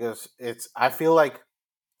Ahsoka because I feel like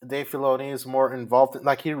Dave Filoni is more involved.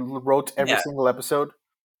 Like, he wrote every Yeah. single episode,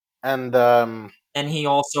 and And he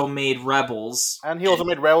also made Rebels he also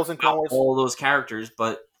made Rebels and Clone about Wars. all those characters,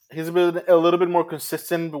 but He's been a little bit more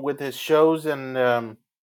consistent with his shows than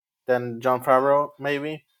John Favreau,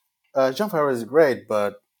 maybe. John Favreau is great,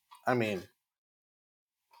 but I mean,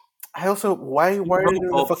 I also why he are wrote you doing the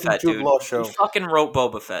Boba fucking Fett, Jude dude. Law He show? fucking wrote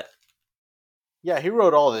Boba Fett. Yeah, he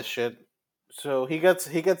wrote all this shit, so he gets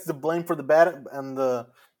the blame for the bad and the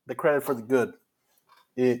credit for the good.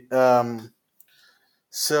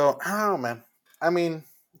 So I don't know, man. I mean,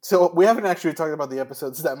 so we haven't actually talked about the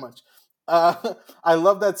episodes that much. I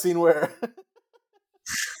love that scene where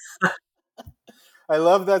I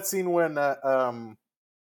love that scene when I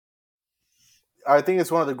think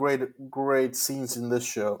it's one of the great scenes in this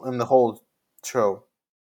show, in the whole show,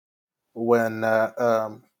 when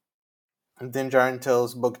Din Djarin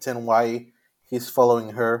tells Bo-Katan why he's following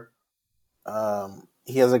her.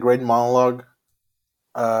 He has a great monologue.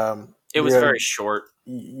 It was very short.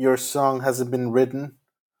 Your song hasn't been written,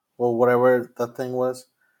 or whatever that thing was.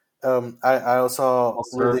 I also I'll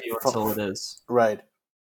serve you until it is. right,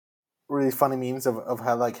 really funny memes of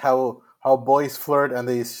how boys flirt and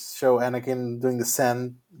they show Anakin doing the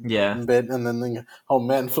sand Yeah, bit, and then how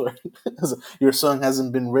men flirt. Your song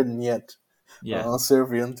hasn't been written yet. yeah. I'll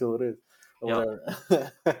serve you until it is, or Yep.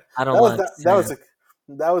 whatever. I don't like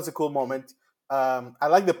That was a cool moment. I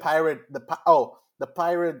like the pirate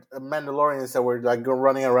Mandalorians that were like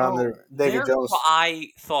running around there. David They're Jones, who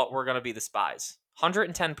I thought were going to be the spies.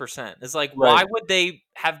 110%. It's like, Right. why would they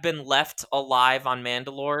have been left alive on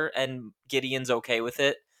Mandalore and Gideon's okay with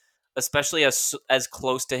it? Especially as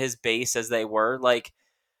close to his base as they were. Like,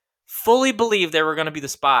 fully believed they were going to be the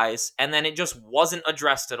spies, and then it just wasn't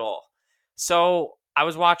addressed at all. So I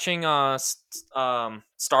was watching Star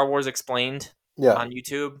Wars Explained yeah, on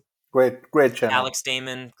YouTube. great channel. Alex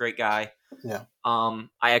Damon, great guy. Yeah. I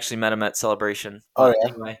actually met him at Celebration. Oh, But yeah?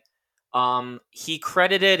 anyway, he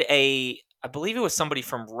credited I believe it was somebody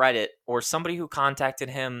from Reddit or somebody who contacted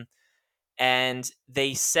him, and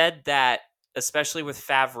they said that especially with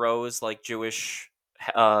Favreau's like Jewish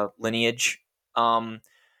lineage,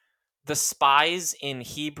 the spies in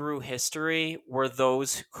Hebrew history were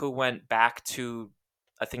those who went back to,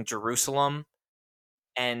 I think, Jerusalem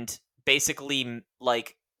and basically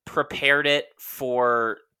like prepared it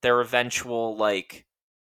for their eventual like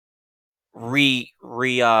re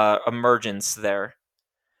emergence there.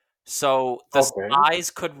 So the Okay. spies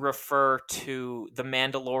could refer to the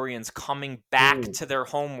Mandalorians coming back Mm. to their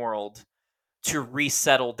homeworld to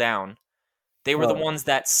resettle down. They were the Right. ones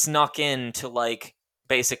that snuck in to like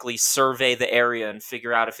basically survey the area and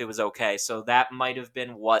figure out if it was okay. So that might have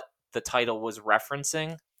been what the title was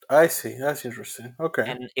referencing. I see. That's interesting. Okay.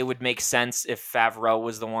 And it would make sense if Favreau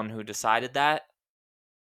was the one who decided that.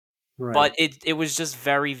 Right. But it was just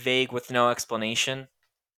very vague with no explanation.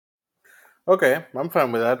 Okay. I'm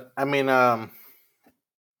fine with that. I mean,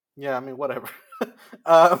 yeah. I mean, whatever.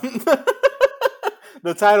 um,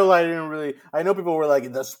 the title I didn't really. I know people were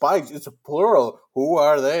like, "The spikes." It's a plural. Who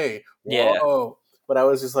are they? Yeah. Whoa. But I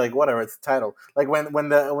was just like, whatever. It's the title. Like when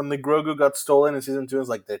the Grogu got stolen in season 2, it was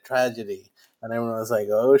like the tragedy, and everyone was like,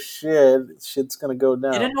 "Oh shit, shit's gonna go It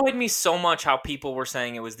down." annoyed me so much how people were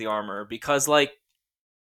saying it was the armor because like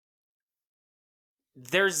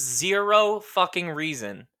there's zero fucking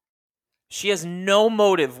reason. She has no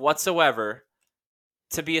motive whatsoever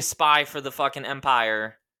to be a spy for the fucking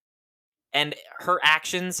Empire, and her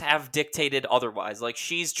actions have dictated otherwise. Like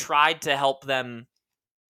she's tried to help them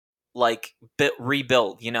like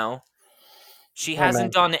rebuild, you know? She Oh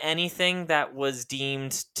hasn't man. done anything that was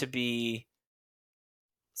deemed to be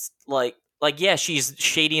like yeah, she's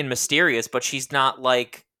shady and mysterious, but she's not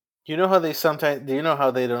like Do you know how they sometimes? Do you know how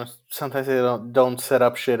they don't? Sometimes they don't set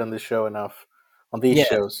up shit on the show enough, on these yeah.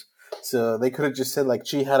 shows. So they could have just said like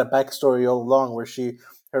she had a backstory all along where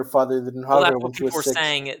her father didn't Well, hug her that's when what she people was were 6.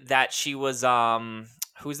 saying that she was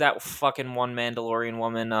who's that fucking one Mandalorian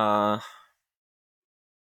woman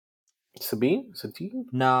Sabine, Satine,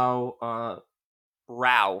 no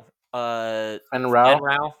Rao and Fen Rao.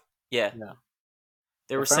 Rao. Yeah. Yeah,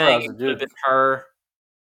 They yeah. were Fen saying Rao's it a could have dude. been her.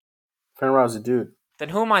 Fen Rao's a dude. Then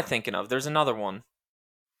who am I thinking of? There's another one.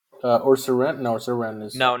 Or Seren. No, Seren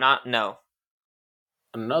is No, not no.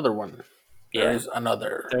 another one. There Yeah, is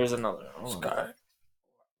another there's another. Hold on. Sky.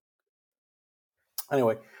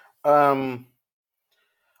 Anyway, um,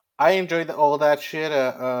 I enjoyed all that shit.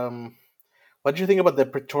 What do you think about the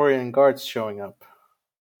Praetorian Guards showing up?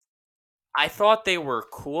 I thought they were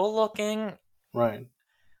cool looking. Right.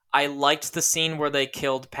 I liked the scene where they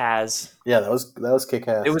killed Paz. Yeah, that was kick It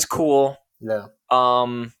ass. was cool. Yeah.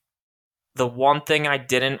 Um, the one thing I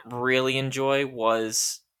didn't really enjoy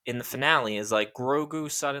was in the finale is like Grogu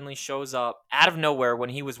suddenly shows up out of nowhere when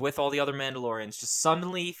he was with all the other Mandalorians, just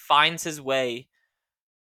suddenly finds his way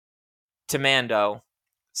to Mando,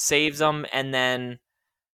 saves him, and then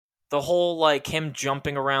the whole like him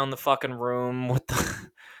jumping around the fucking room with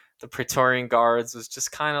the Praetorian guards was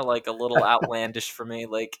just kind of like a little outlandish for me.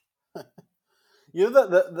 Like, You know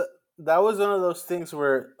that was one of those things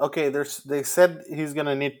where okay, they said he's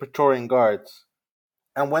gonna need Praetorian guards,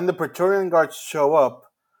 and when the Praetorian guards show up,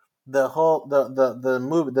 the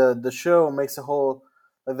movie the show makes a whole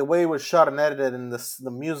like the way it was shot and edited and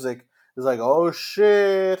the music is like oh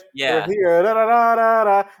shit they're yeah, here da, da, da, da,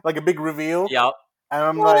 da, like a big reveal, yep. and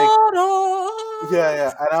I'm like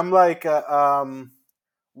yeah, and I'm like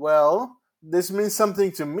well this means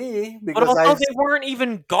something to me But because also, I they weren't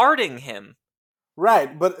even guarding him.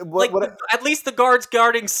 right, but Like, what at least the guards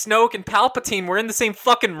guarding Snoke and Palpatine were in the same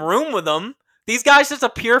fucking room with them. These guys just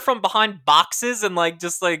appear from behind boxes and like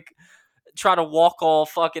just like try to walk all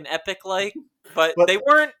fucking epic like, but but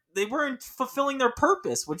they weren't fulfilling their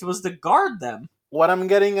purpose, which was to guard them. what I'm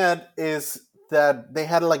getting at is that they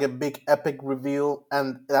had like a big epic reveal,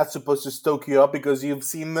 and that's supposed to stoke you up because you've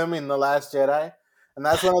seen them in The Last Jedi. And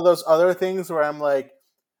that's one of those other things where I'm like,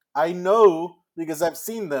 I know because I've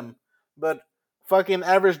seen them, but fucking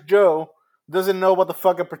average Joe doesn't know what the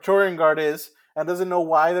fuck a Praetorian Guard is and doesn't know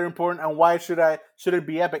why they're important and why should it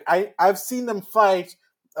be epic. I've seen them fight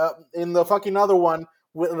in the fucking other one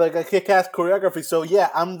with like a kick-ass choreography, so yeah,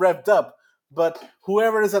 I'm revved up. But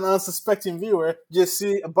whoever is an unsuspecting viewer just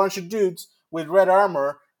see a bunch of dudes with red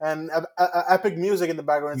armor and epic music in the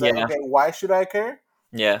background. It's like, Yeah, okay, why should I care?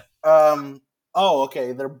 yeah. Um, oh,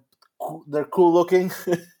 okay, they're cool looking.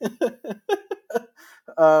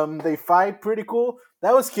 They fight pretty cool.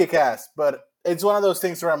 That was kick ass, but it's one of those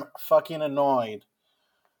things where I'm fucking annoyed.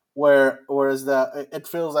 Whereas it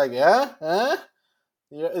feels like yeah.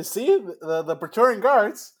 See the Praetorian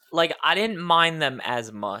guards. Like I didn't mind them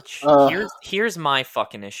as much. Uh, Here's my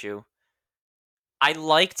fucking issue. I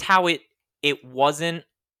liked how it wasn't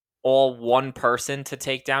all one person to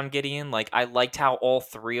take down Gideon. Like, I liked how all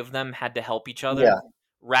three of them had to help each other Yeah.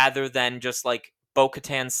 rather than just like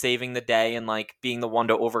Bo-Katan saving the day and like being the one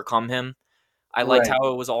to overcome him. I liked Right.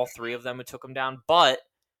 how it was all three of them who took him down, but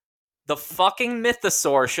the fucking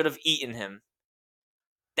Mythosaur should have eaten him.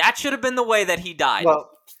 That should have been the way that he died. Well,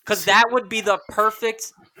 Because that would be the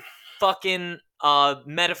perfect fucking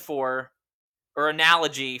metaphor or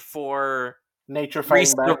analogy for nature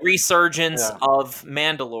fighting the back. resurgence Yeah. of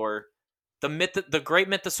Mandalore. The great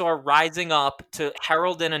Mythosaur rising up to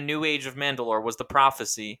herald in a new age of Mandalore was the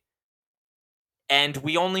prophecy. And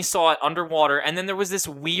we only saw it underwater. And then there was this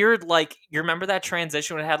weird, like, you remember that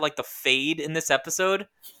transition when it had, like, the fade in this episode?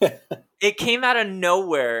 It came out of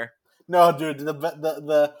nowhere. No, dude,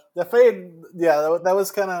 the fade. Yeah, that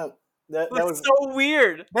was kind of It was so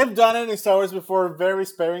weird. They've done it in Star Wars before, very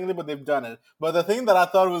sparingly, but they've done it. But the thing that I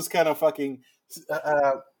thought was kind of fucking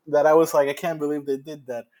that I was like, I can't believe they did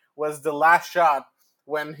that, was the last shot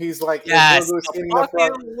when he's like, Yes, Grogu's the in the front,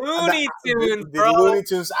 fucking and Looney Tunes, the bro. Looney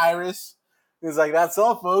Tunes iris. He's like, that's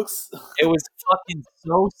all, folks. It was fucking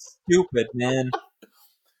so stupid, man.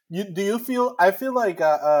 Do you feel? I feel like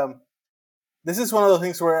this is one of the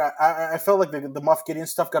things where I felt like the Moff Gideon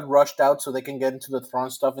stuff got rushed out so they can get into the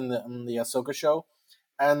Thrawn stuff in the Ahsoka show,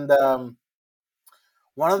 and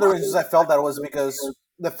one of the reasons I felt that was because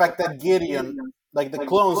the fact that Gideon, like the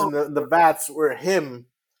clones and the vats were him.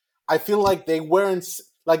 I feel like they weren't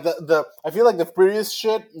like the. I feel like the previous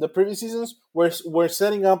seasons were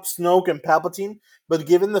setting up Snoke and Palpatine, but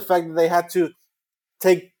given the fact that they had to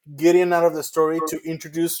take Gideon out of the story to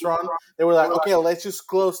introduce Thrawn, they were like, okay, let's just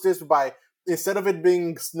close this by, instead of it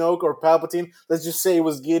being Snoke or Palpatine, let's just say it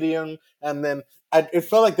was Gideon, and then it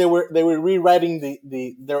felt like they were rewriting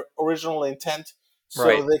their original intent, so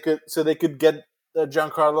Right. they could get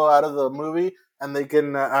Giancarlo out of the movie, and they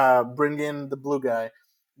can bring in the blue guy,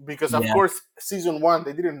 because of course season 1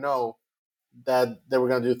 they didn't know that they were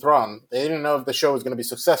going to do Thrawn. They didn't know if the show was going to be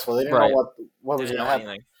successful. They didn't know what was going to happen.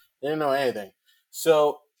 Anything. They didn't know anything.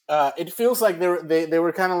 So it feels like they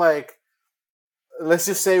were kind of like, let's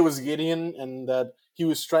just say it was Gideon, and that he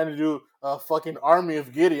was trying to do a fucking army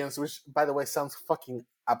of Gideons, which, by the way, sounds fucking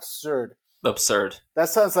absurd. Absurd. That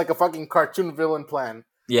sounds like a fucking cartoon villain plan.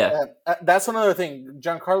 Yeah. That's another thing.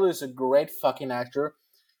 Giancarlo is a great fucking actor.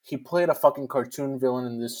 He played a fucking cartoon villain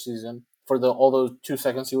in this season for all those 2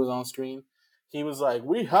 seconds he was on screen. He was like,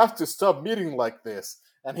 "We have to stop meeting like this,"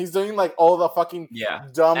 and he's doing like all the fucking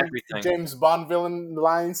dumb everything. James Bond villain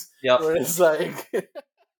lines. Yep. Where it's like,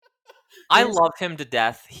 I love him to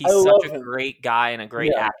death. He's such a great guy and a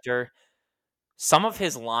great actor. Some of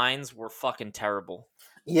his lines were fucking terrible.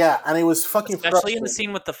 Yeah, and it was fucking especially in the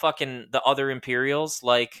scene with the other Imperials.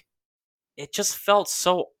 Like, it just felt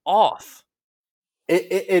so off.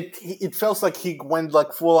 It feels like he went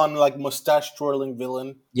like full on like mustache twirling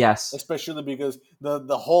villain. Yes, especially because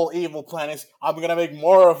the whole evil plan is, I'm gonna make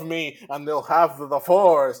more of me, and they'll have the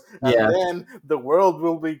Force, and then the world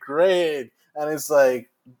will be great. And it's like,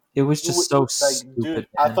 it was just so like, stupid. dude,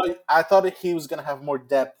 I thought he was gonna have more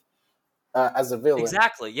depth as a villain.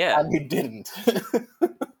 Exactly, yeah, and he didn't.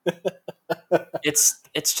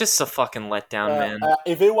 It's just a fucking letdown, man.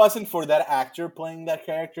 If it wasn't for that actor playing that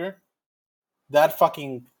character, that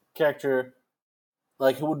fucking character,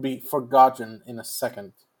 like, he would be forgotten in a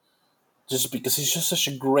second, just because he's just such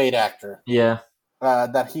a great actor. Yeah,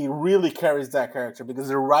 that he really carries that character, because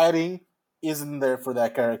the writing isn't there for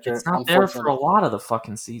that character. It's not there for a lot of the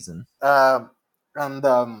fucking season. And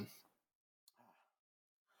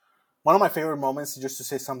one of my favorite moments, just to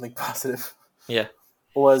say something positive,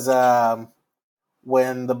 was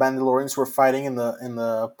when the Mandalorians were fighting in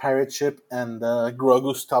the pirate ship, and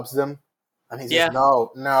Grogu stops them, and he says,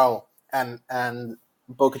 "No," and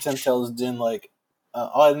Bo-Katan tells Din, like,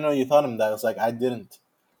 "Oh, I didn't know you thought him that." I was like, "I didn't,"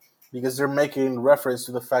 because they're making reference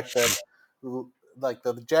to the fact that, like,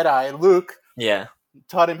 the Jedi Luke,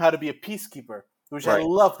 taught him how to be a peacekeeper, which I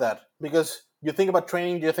love that, because you think about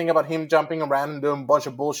training, you think about him jumping around and doing a bunch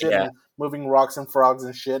of bullshit and moving rocks and frogs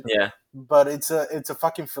and shit. Yeah, but it's a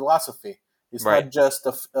fucking philosophy. It's not just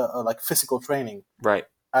a like physical training. Right.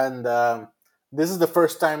 And this is the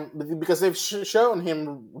first time, because they've shown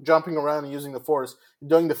him jumping around and using the Force,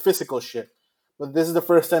 doing the physical shit. But this is the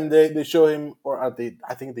first time they show him, or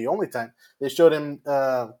I think the only time they showed him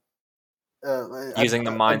using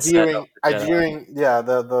the mindset, adhering,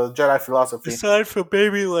 the Jedi philosophy. Aside from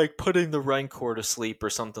maybe like putting the Rancor to sleep or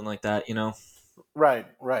something like that, you know. Right.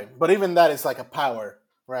 But even that is like a power,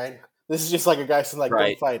 right? This is just like a guy saying, like,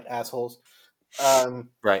 don't fight, assholes.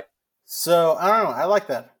 Right. So I don't know. I like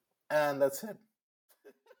that, and that's it.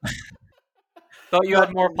 Thought you No,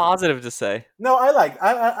 had more positive to say. no, I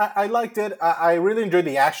liked it. I really enjoyed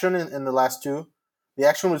the action in the last two. The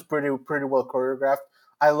action was pretty well choreographed.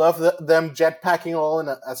 I love them jetpacking all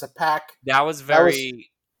as a pack. That was That was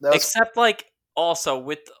very. that was Except, like, also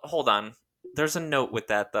with. Hold on. There's a note with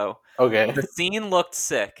that, though. okay. The scene looked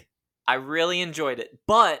sick. I really enjoyed it.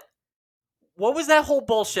 But what was that whole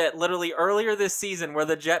bullshit literally earlier this season where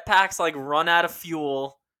the jetpacks, like, run out of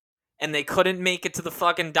fuel and they couldn't make it to the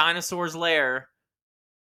fucking dinosaur's lair?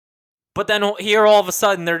 But then here, all of a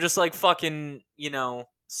sudden, they're just, like, fucking,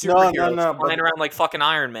 superheroes No. flying But around like fucking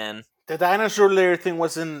Iron Man. the dinosaur layer thing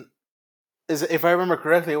wasn't. Is if I remember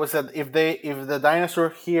correctly, it was that if the dinosaur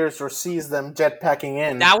hears or sees them jetpacking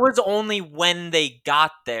in, That was only when they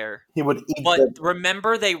got there. he would eat But them.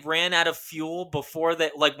 remember, they ran out of fuel before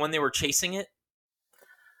that, like when they were chasing it.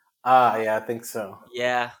 Ah, yeah, I think so.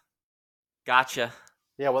 Yeah, gotcha.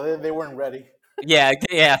 Yeah, well, they weren't ready. Yeah.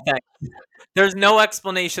 Thanks. There's no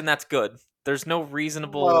explanation that's good. There's no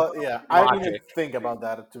reasonable Well, yeah, I didn't even logic. think about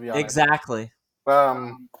that, to be honest. Exactly.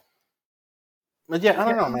 But yeah,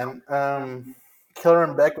 I don't know, man. Killer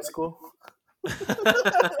and Beck was cool.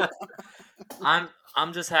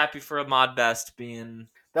 I'm just happy for Ahmad Best being.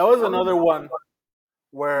 That was another one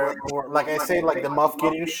where, like I say, like the Moff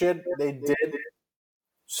Gideon shit they did,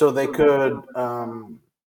 so they could,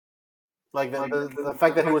 like the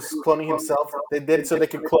fact that he was cloning himself, they did so they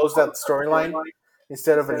could close that storyline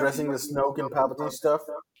instead of addressing the Snoke and Palpatine stuff.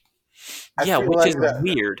 I Yeah, feel which like is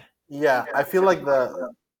weird. Yeah, I feel like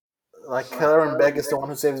Keller and Beck is the one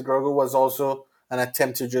who saves Grogu was also an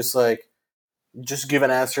attempt to just give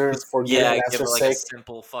an answer for giving Yeah, an give it answer's like a sake.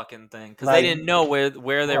 simple fucking thing because Like- they didn't know where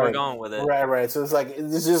they were going with it. Right. So it's like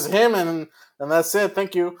this is him, and that's it.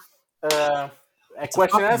 Thank you. A question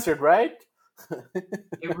fucking- answered, right?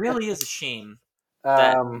 It really is a shame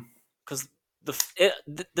Um, because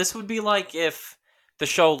this would be like if the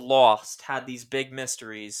show Lost had these big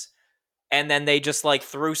mysteries and then they just like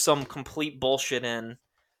threw some complete bullshit in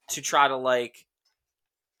to try to like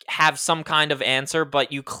have some kind of answer,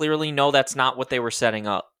 but you clearly know that's not what they were setting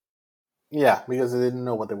up. yeah, because they didn't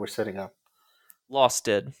know what they were setting up. Lost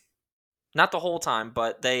did. Not the whole time,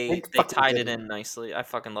 but they fucking tied it didn't. in nicely. I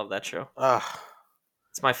fucking love that show. Ugh.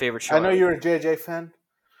 It's my favorite show. I know ever. you're a JJ fan.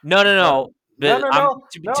 No. No, But no.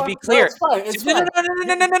 To be clear, it's fine. It's no, fine.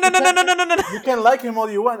 no. You can like him all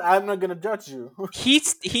you want. I'm not gonna judge you.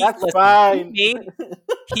 That's fine.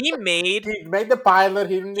 He made He made the pilot.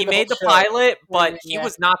 He made the pilot, but he Yeah.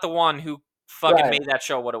 was not the one who fucking Right. made that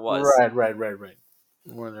show what it was. Right.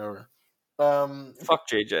 Whatever. Fuck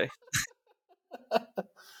JJ.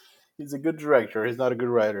 He's a good director. He's not a good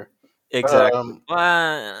writer. Exactly.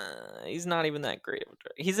 He's not even that great of a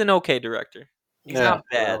director. He's an okay director. He's not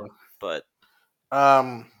bad, but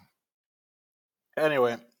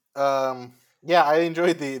Anyway, yeah, I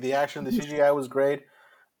enjoyed the action. The CGI was great.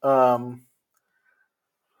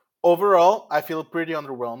 Overall, I feel pretty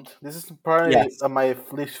underwhelmed. This is probably my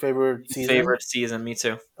least favorite season. Me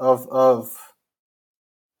too. Of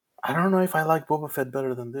I don't know if I like Boba Fett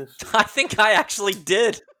better than this. I think I actually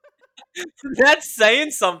did. That's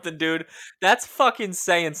saying something, dude. That's fucking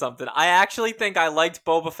saying something. I actually think I liked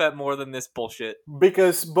Boba Fett more than this bullshit.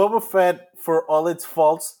 Because Boba Fett, for all its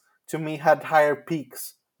faults, to me had higher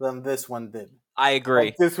peaks than this one did. I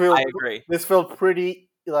agree. Like, I agree. This felt pretty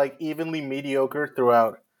evenly mediocre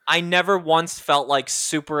throughout. I never once felt like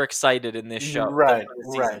super excited in this show. Right.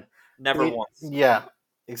 Never once. Yeah,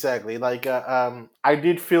 exactly. I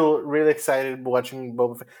did feel really excited watching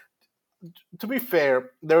Boba Fett. To be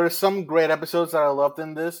fair, there are some great episodes that I loved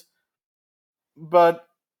in this, but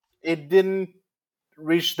it didn't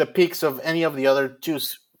reach the peaks of any of the other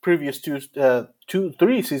previous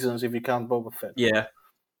 3 seasons if you count Boba Fett. Yeah.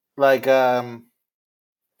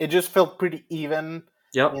 It just felt pretty even.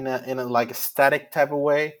 Yep. In a like a static type of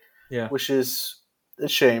way. Yeah. Which is a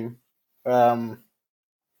shame. I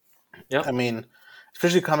mean,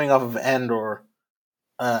 especially coming off of Andor,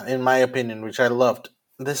 in my opinion, which I loved.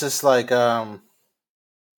 This is I don't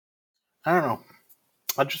know.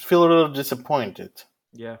 I just feel a little disappointed.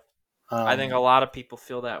 Yeah. I think a lot of people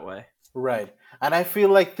feel that way. Right. And I feel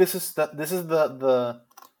like this is the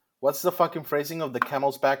what's the fucking phrasing of the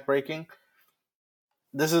camel's back breaking?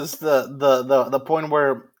 This is the point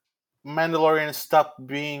where Mandalorian stopped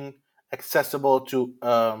being accessible to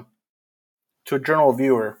a general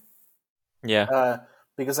viewer. Yeah.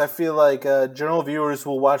 Because I feel like general viewers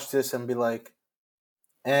will watch this and be like,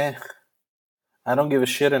 I don't give a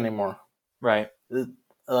shit anymore. Right.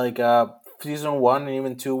 Season 1 and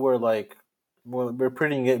even 2 were we're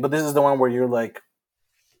pretty good, but this is the one where you're like,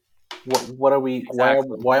 what are we?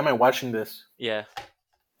 Exactly. Why am I watching this? Yeah.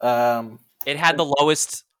 It had the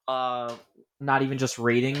lowest, not even just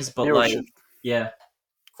ratings, but like, viewership, yeah,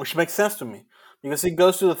 which makes sense to me because it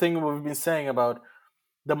goes to the thing we've been saying about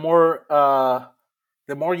the more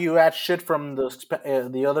you add shit from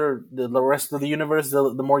the rest of the universe,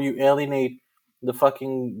 the more you alienate the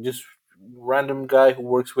fucking just random guy who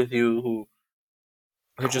works with you who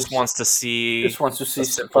who just wants to see just wants to a see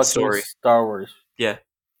simple fucking story. Star Wars, Yeah.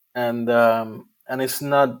 and it's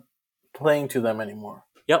not playing to them anymore.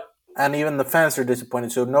 Yep. And even the fans are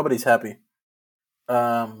disappointed, so nobody's happy.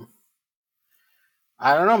 Um,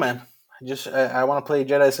 I don't know, man. I want to play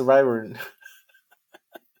Jedi Survivor and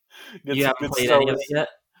get You some haven't good played Star any of it Wars. yet?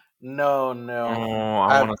 No, Oh, no.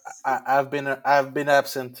 I I've want to. I've been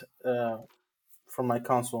absent from my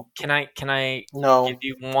console. Can I give No,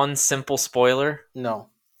 you one simple spoiler? no.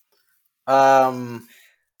 Um,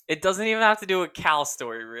 It doesn't even have to do with Cal's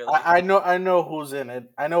story, really. I know who's in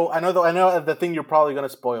it. I know the thing you're probably gonna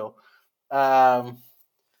spoil. Um,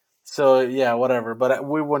 so yeah, whatever. But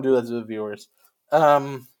we won't do that to the viewers.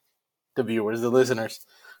 Um, the listeners.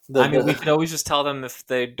 I mean, we The could always just tell them if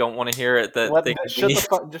they don't want to hear it that what? they could Shut the leave.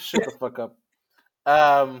 fuck. Just shut the fuck up.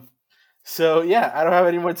 Um. So yeah, I don't have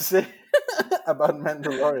any more to say about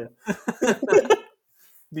Mandalorian.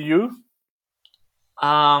 Do you?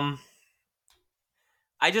 um,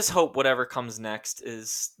 I just hope whatever comes next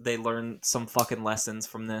is they learn some fucking lessons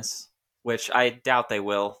from this, which I doubt they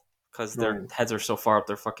will, because their Right. heads are so far up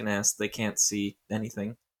their fucking ass they can't see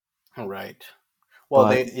anything. All right. Well,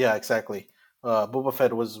 But yeah, exactly. Boba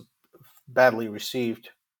Fett was badly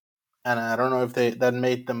received, and I don't know if that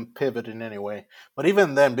made them pivot in any way. But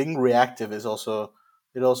even then, being reactive is also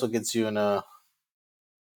it also gets you in a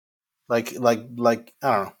like I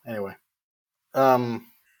don't know. Anyway, um,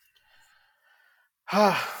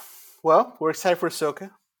 well, we're excited for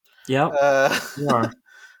Ahsoka. yep, Uh, we are.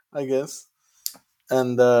 I guess,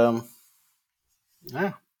 and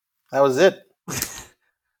yeah, that was it.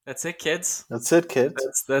 That's it, kids. That's it,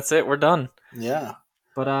 kids. That's it. We're done. Yeah,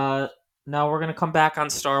 But now we're gonna come back on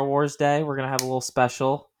Star Wars Day. We're gonna have a little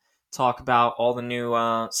special, talk about all the new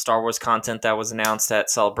Star Wars content that was announced at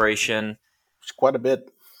Celebration. it's quite a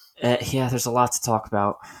bit, Yeah, there's a lot to talk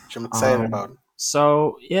about. which I'm excited about.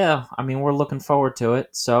 So yeah, I mean we're looking forward to it.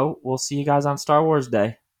 So we'll see you guys on Star Wars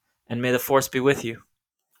Day, and may the Force be with you.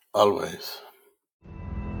 Always.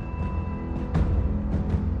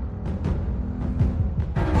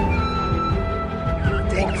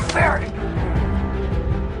 Think fair.